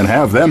and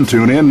have them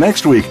tune in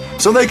next week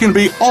so they can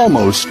be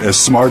almost as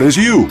smart as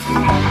you.